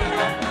made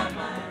up my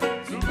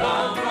mind to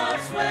go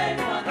God's way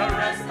for the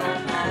rest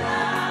of my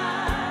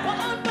life.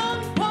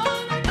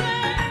 Born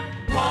again.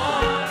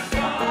 Thank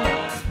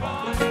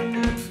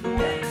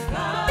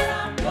God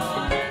I'm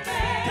born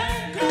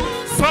again.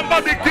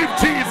 Somebody give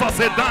Jesus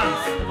a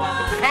dance.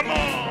 Come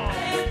on.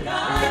 Thank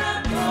God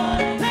I'm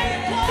born again.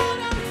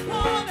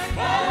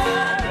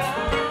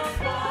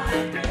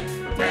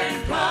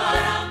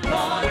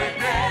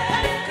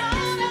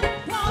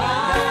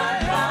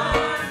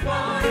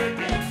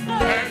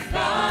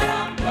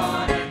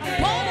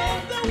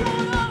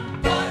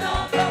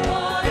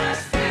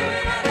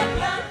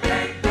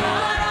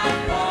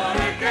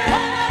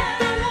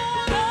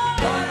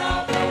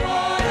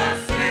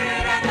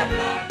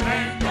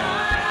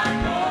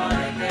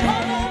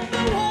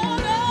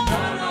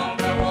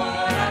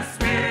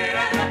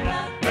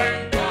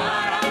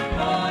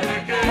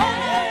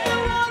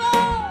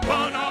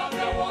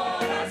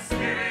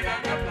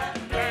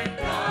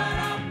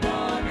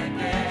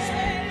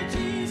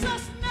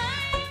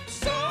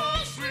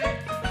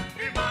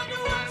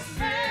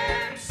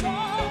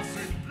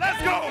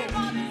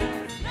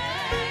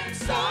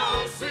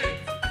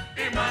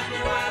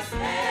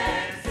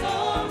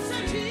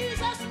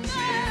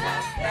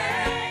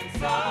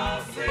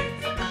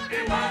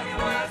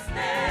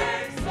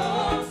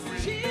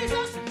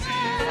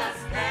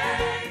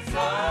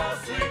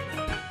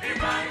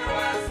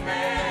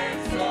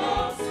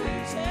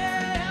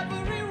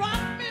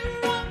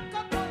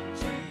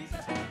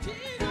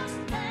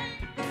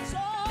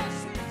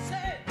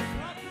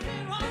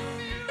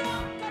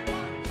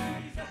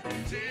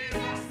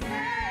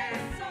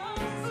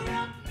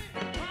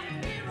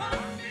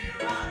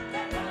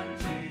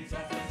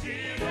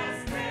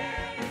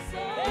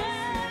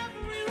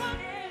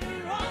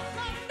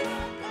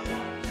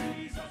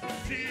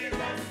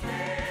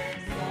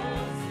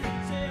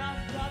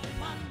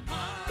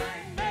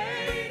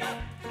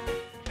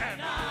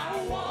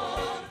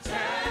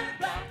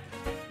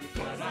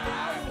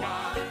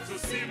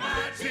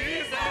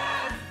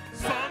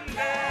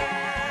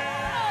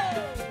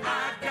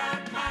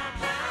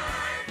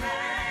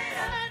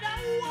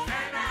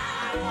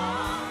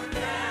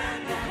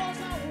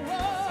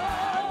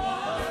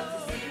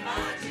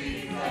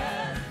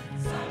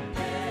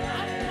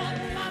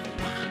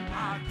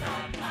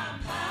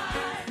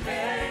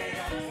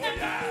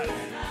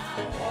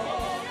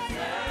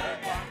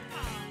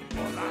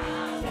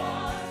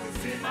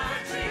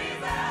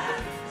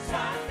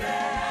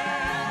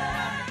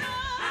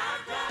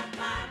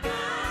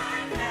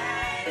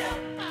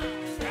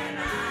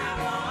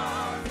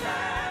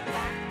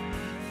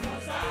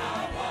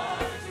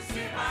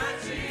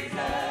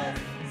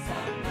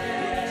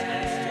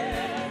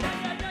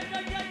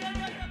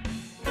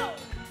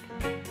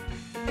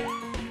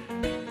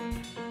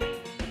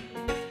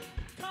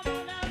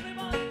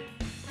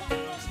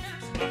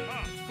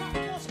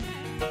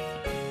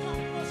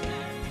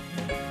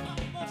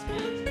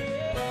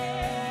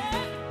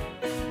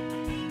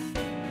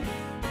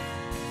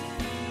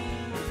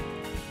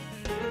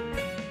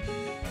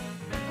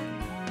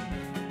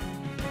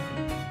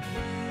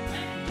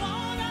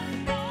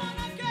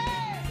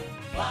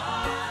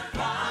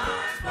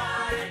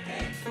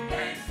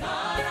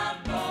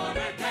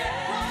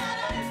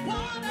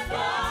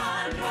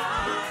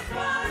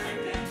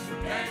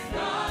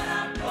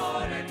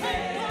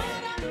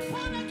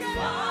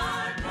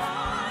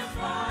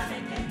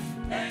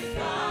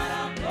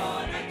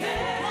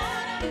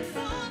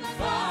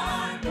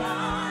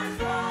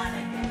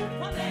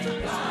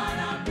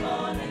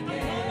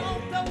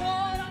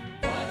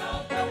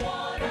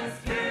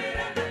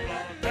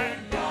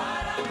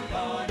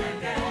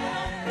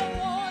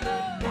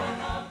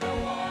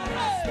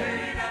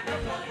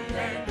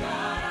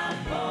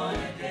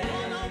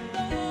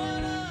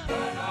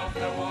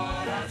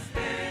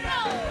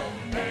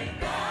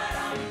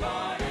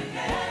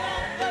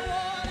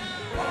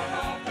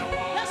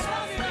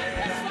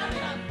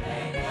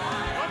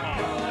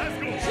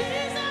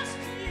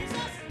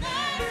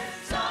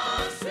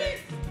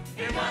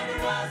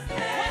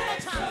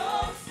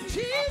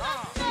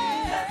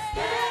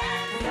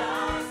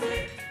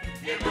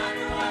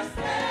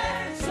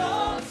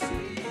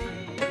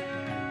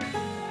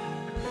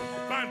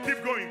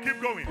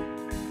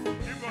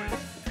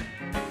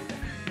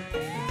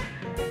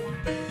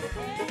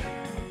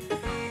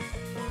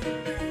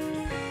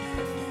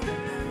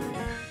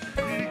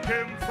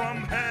 came from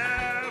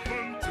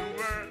heaven to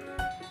earth.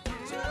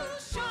 to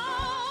show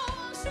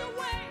us the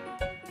way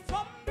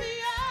from the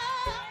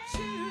earth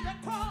to the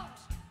cross.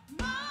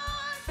 My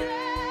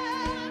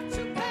debt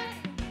to pay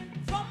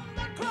from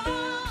the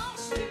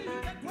cross to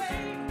the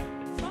grave,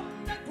 from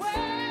the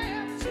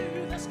grave to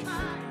the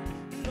sky.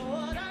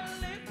 Lord, I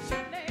lift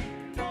your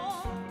name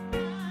on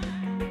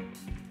high.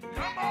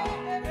 Come on.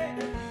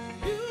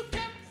 You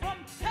came from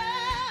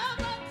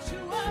heaven to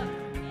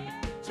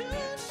earth to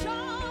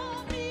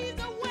show me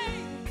the way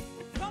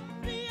from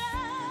the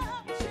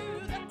earth to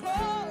the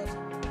cross.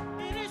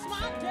 It is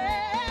my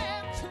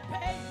debt to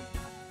pay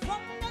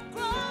from the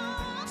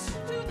cross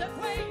to the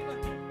grave,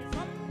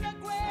 from the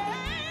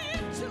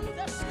grave to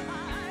the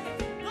sky.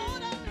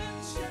 Lord, I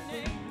lift your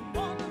name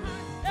on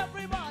high.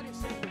 Everybody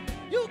say,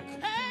 you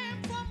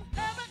came from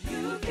heaven.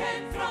 You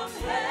came from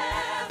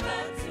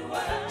heaven to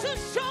earth to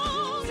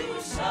show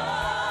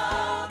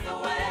the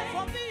way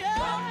from the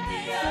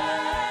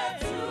earth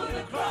to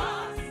the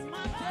cross.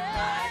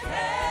 My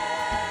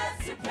debt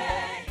to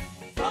pay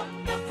from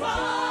the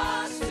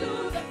cross to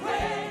the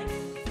grave,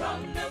 from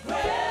the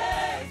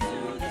grave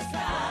to the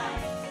sky.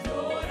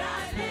 Lord, I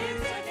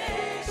lift your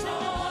name. So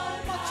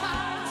one more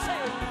time,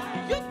 say,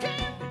 you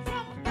came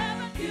from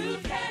heaven. You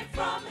came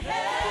from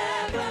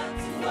heaven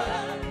to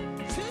earth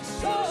to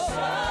show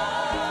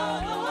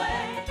the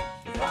way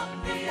from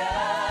the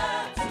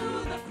earth to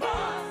the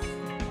cross.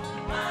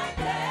 My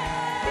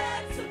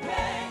debt to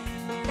pay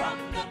from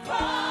the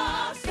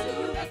cross to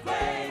the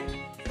grave,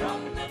 from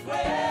the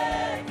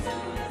grave to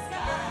the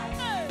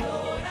sky.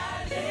 Lord,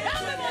 I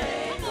lift your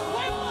name on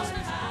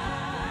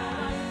high. Lord,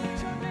 I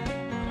lift your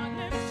name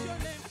on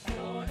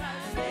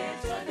high.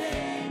 I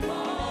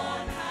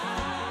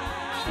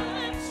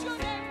lift your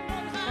name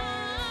on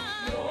high.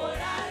 Lord,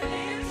 I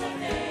lift your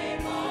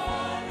name on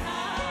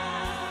high.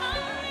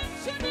 I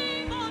lift your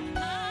name on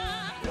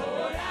high.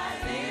 Lord, I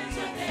lift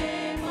your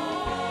name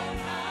on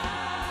high.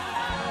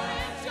 I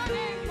lift your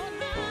name on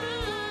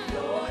high.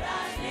 Lord,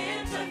 I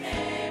lift your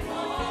name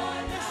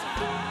on high.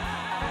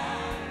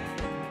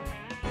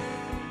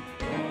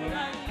 Lord,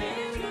 I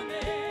lift your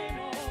name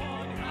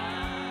on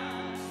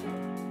high.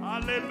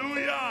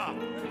 Hallelujah.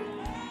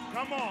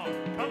 Come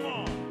on. Come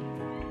on.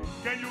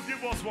 Can you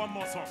give us one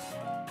more song?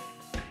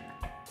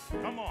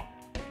 Come on.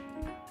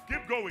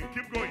 Keep going.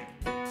 Keep going.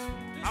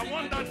 I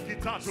want that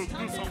guitar to do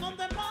Standing something. on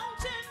the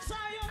mountain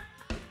Zion,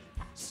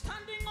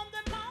 standing on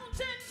the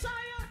mountain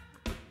Zion,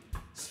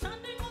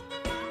 standing on the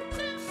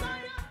mountain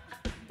Zion,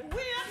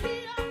 we are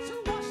here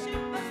to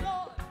worship the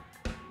Lord.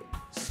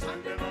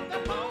 Standing on the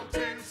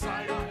mountain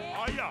Zion.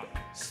 Oh yeah.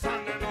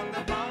 Standing on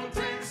the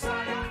mountain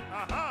Zion.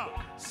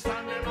 Aha.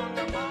 Standing on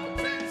the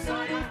mountain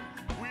Zion.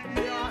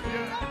 We are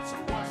here to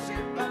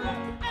worship the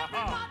Lord.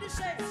 Everybody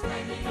say,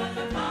 Standing on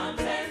the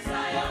mountain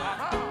Zion,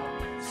 Aha.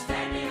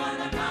 standing on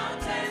the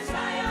mountain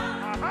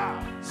Zion, Aha.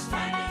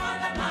 standing on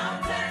the mountain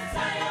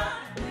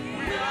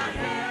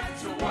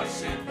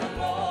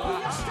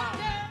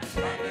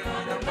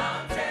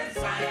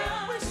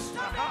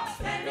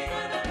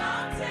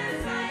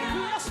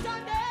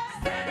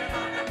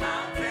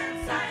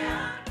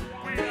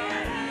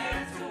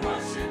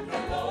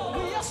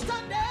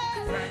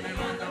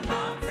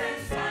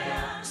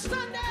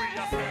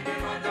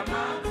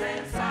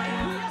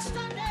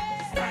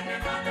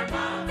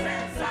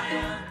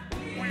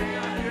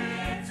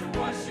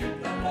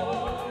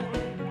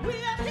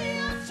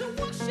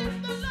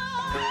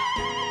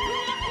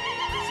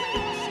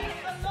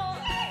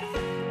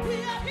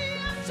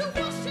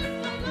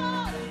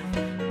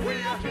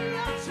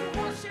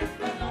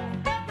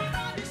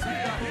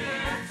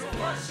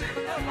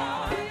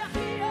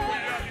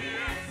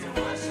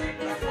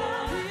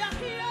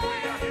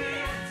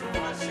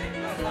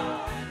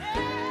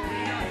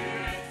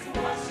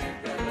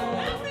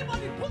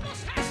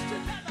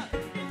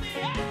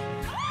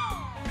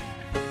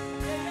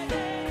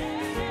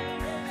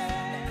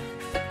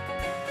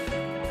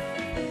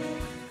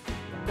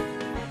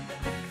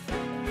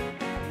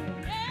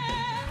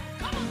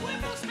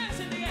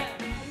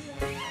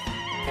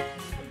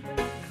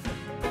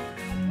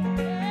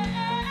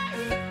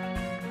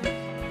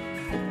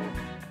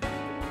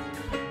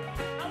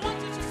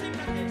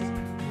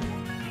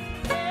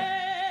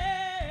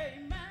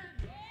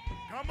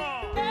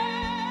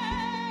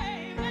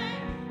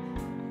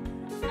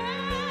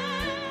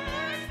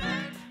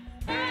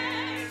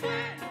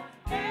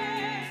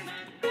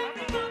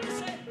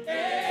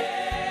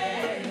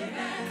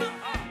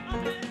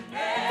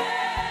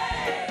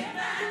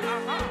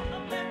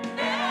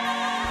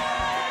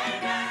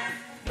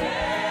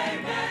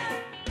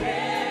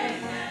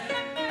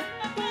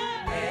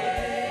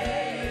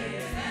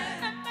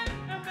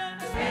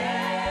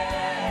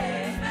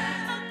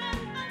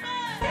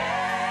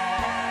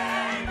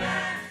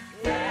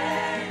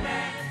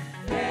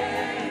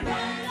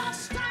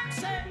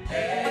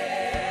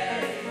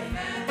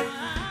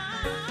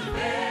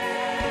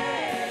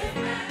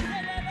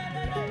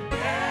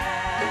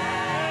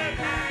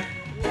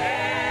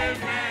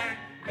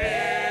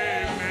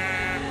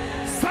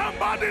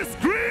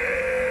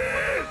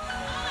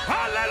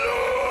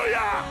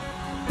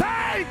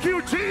Thank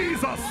you,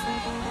 Jesus.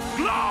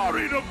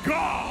 Glory to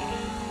God.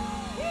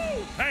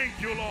 Woo.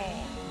 Thank you,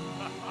 Lord.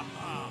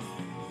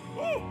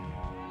 Woo.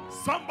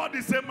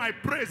 Somebody say, my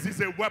praise is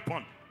a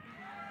weapon.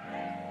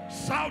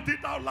 Shout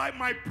it out like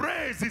my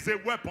praise is a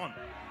weapon.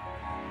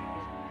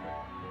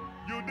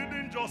 You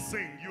didn't just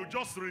sing, you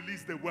just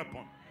released a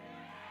weapon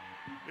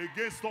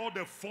against all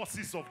the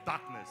forces of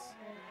darkness.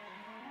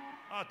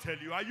 I tell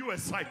you, are you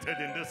excited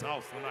in this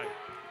house tonight?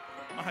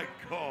 My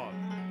God.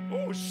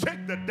 Oh,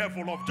 shake the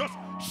devil off. Just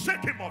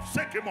shake him off.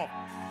 Shake him off.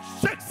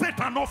 Shake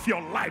Satan off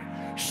your life.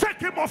 Shake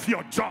him off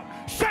your job.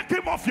 Shake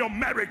him off your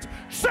marriage.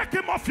 Shake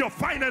him off your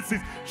finances.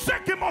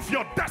 Shake him off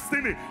your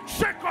destiny.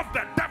 Shake off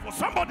the devil.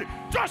 Somebody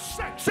just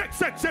shake, shake,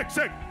 shake, shake,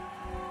 shake.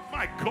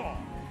 My God.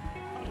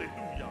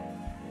 Hallelujah.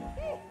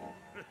 Oh.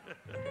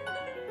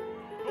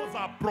 Those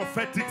are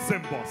prophetic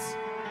symbols.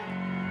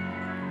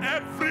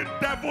 Every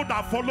devil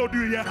that followed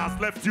you here has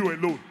left you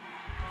alone.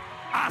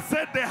 I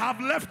said they have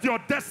left your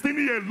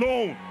destiny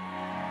alone.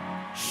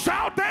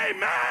 Shout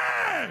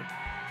amen.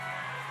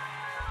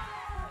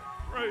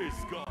 Praise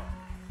God.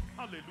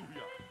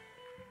 Hallelujah.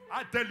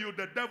 I tell you,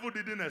 the devil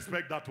didn't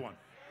expect that one.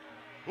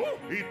 Oh,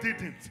 he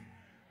didn't.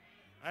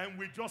 And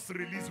we just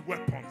release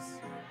weapons.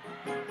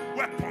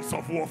 Weapons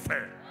of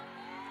warfare.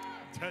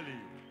 I'm telling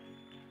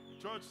you.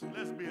 Church,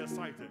 let's be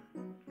excited.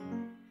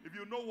 If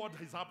you know what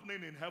is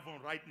happening in heaven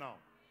right now,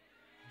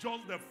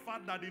 just the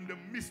fact that in the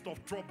midst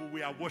of trouble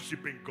we are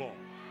worshiping God.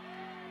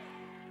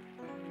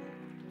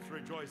 Let's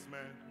rejoice,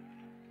 man.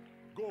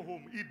 Go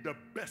home, eat the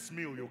best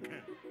meal you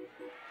can.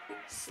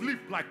 Sleep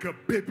like a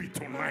baby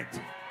tonight.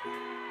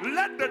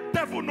 Let the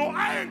devil know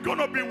I ain't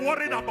gonna be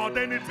worried about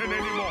anything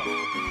anymore.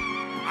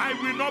 I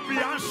will not be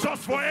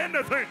anxious for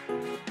anything.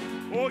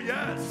 Oh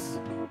yes.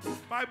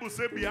 Bible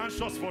says be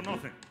anxious for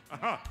nothing.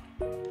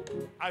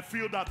 I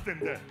feel that thing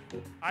there.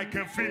 I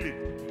can feel it.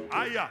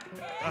 Yeah.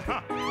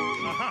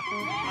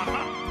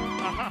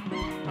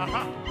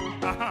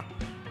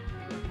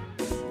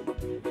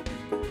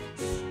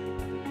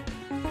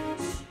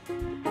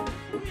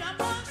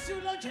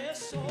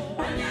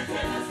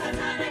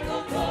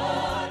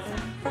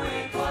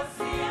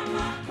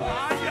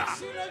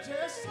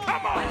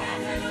 Come on.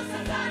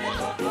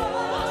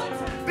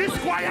 This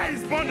choir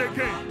is born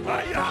again.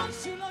 Yeah.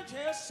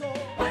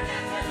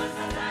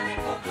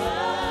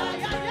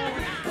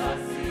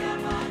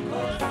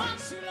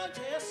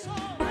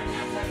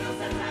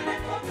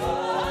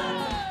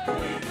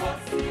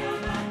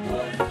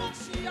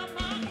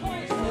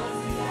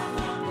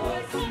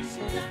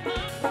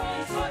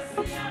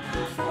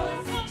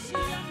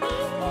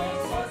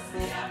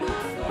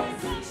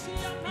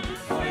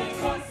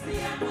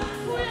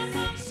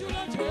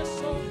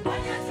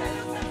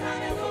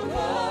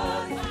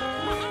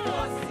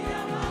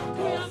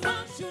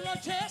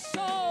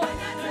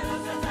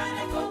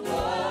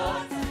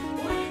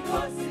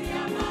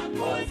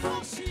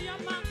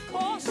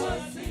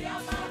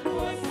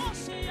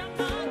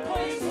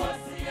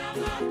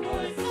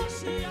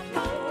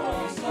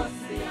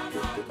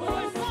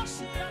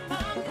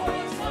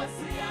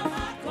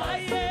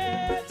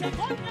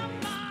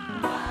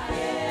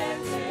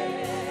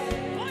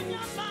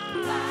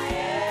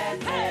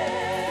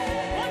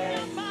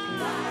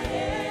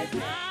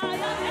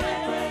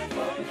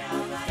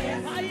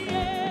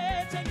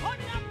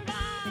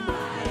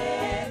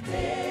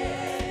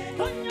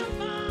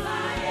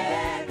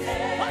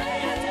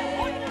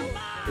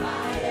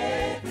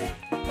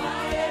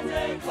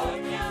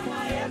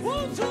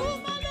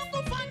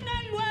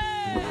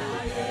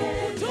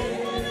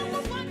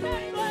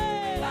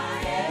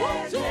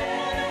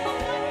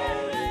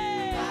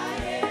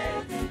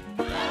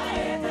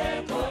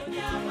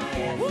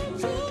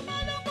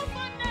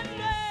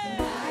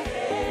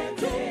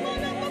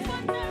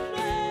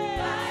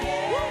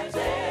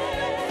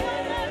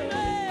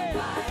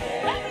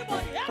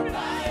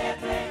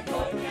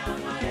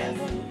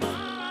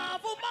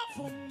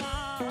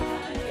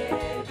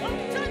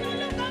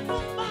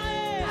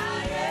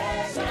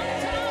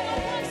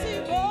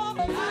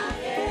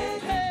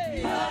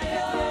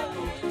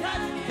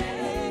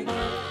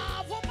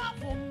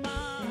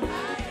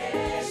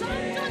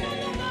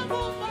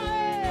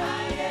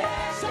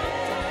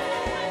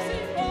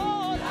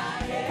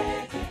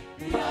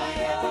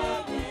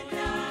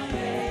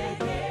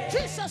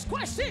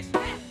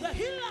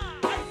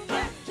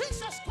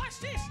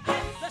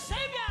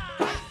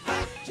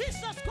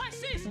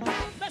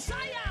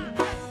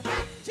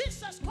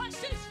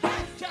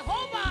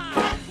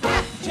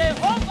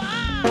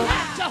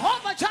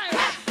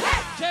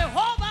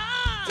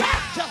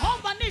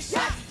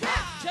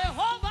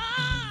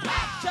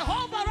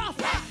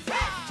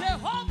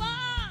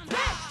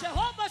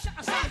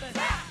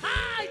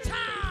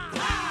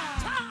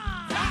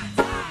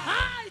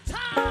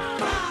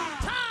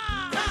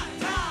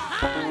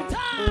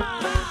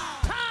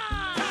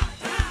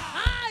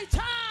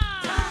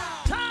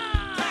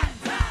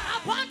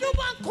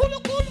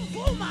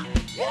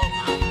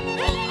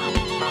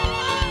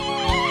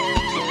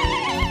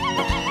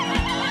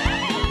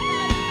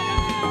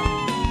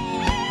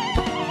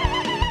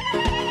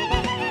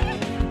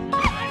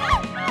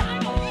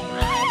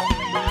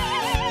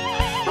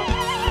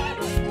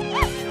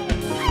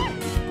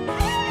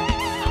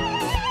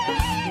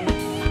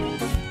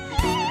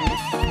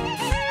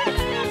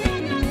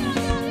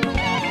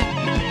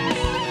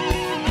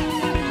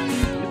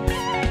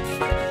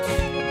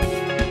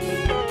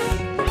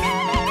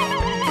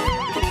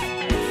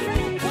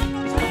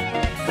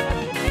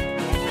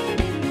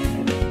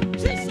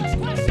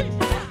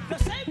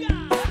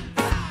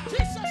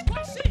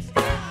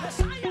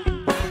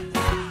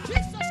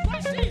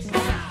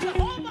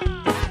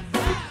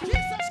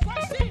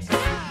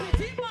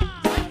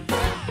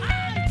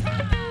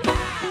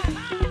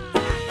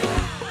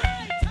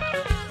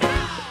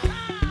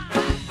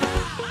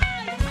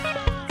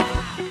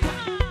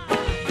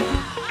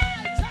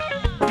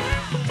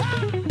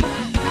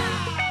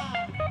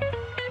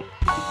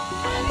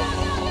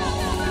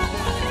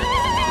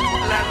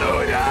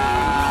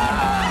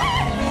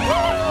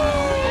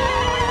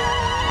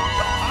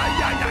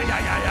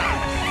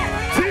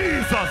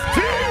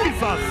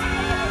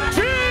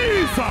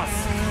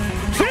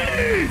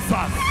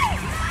 Jesus.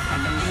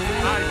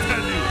 I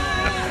tell you.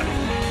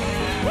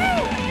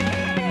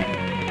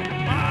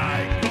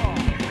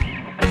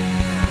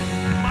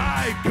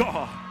 My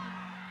God.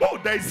 Oh,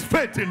 there is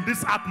faith in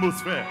this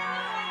atmosphere.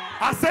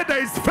 I said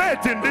there is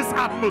faith in this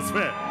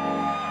atmosphere.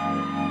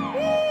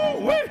 Oh,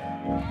 wait.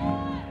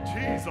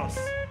 Jesus.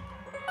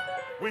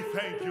 We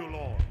thank you,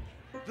 Lord.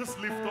 Just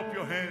lift up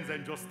your hands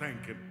and just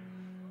thank him.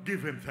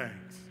 Give him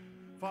thanks.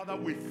 Father,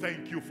 we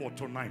thank you for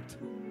tonight.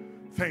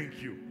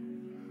 Thank you.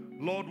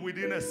 Lord, we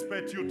didn't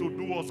expect you to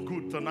do us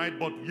good tonight,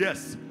 but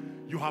yes,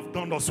 you have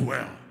done us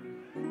well.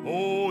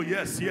 Oh,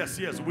 yes, yes,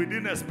 yes. We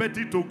didn't expect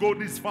it to go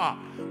this far,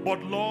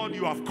 but Lord,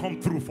 you have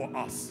come through for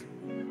us.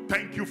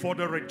 Thank you for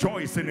the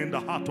rejoicing in the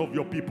heart of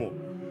your people.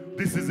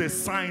 This is a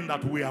sign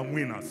that we are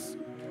winners,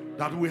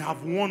 that we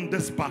have won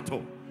this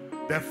battle.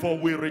 Therefore,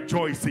 we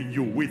rejoice in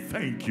you. We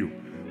thank you.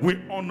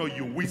 We honor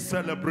you. We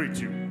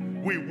celebrate you.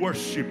 We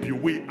worship you.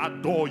 We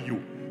adore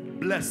you.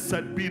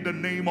 Blessed be the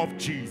name of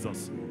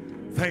Jesus.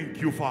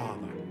 Thank you,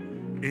 Father.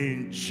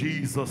 In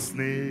Jesus'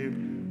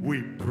 name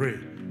we pray.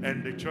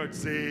 And the church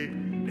say,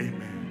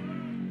 amen.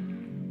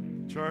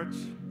 Church,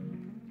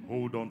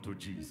 hold on to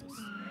Jesus.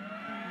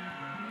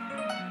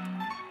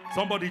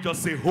 Somebody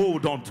just say,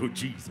 hold on to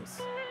Jesus.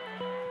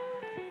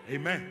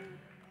 Amen.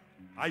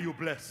 Are you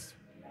blessed?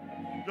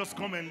 Just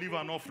come and leave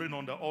an offering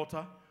on the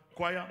altar.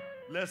 Choir,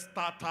 let's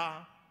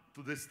ta-ta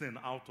to this thing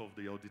out of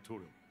the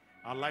auditorium.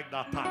 I like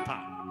that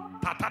ta-ta.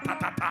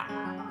 Ta-ta-ta-ta-ta.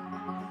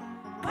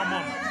 Come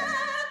on.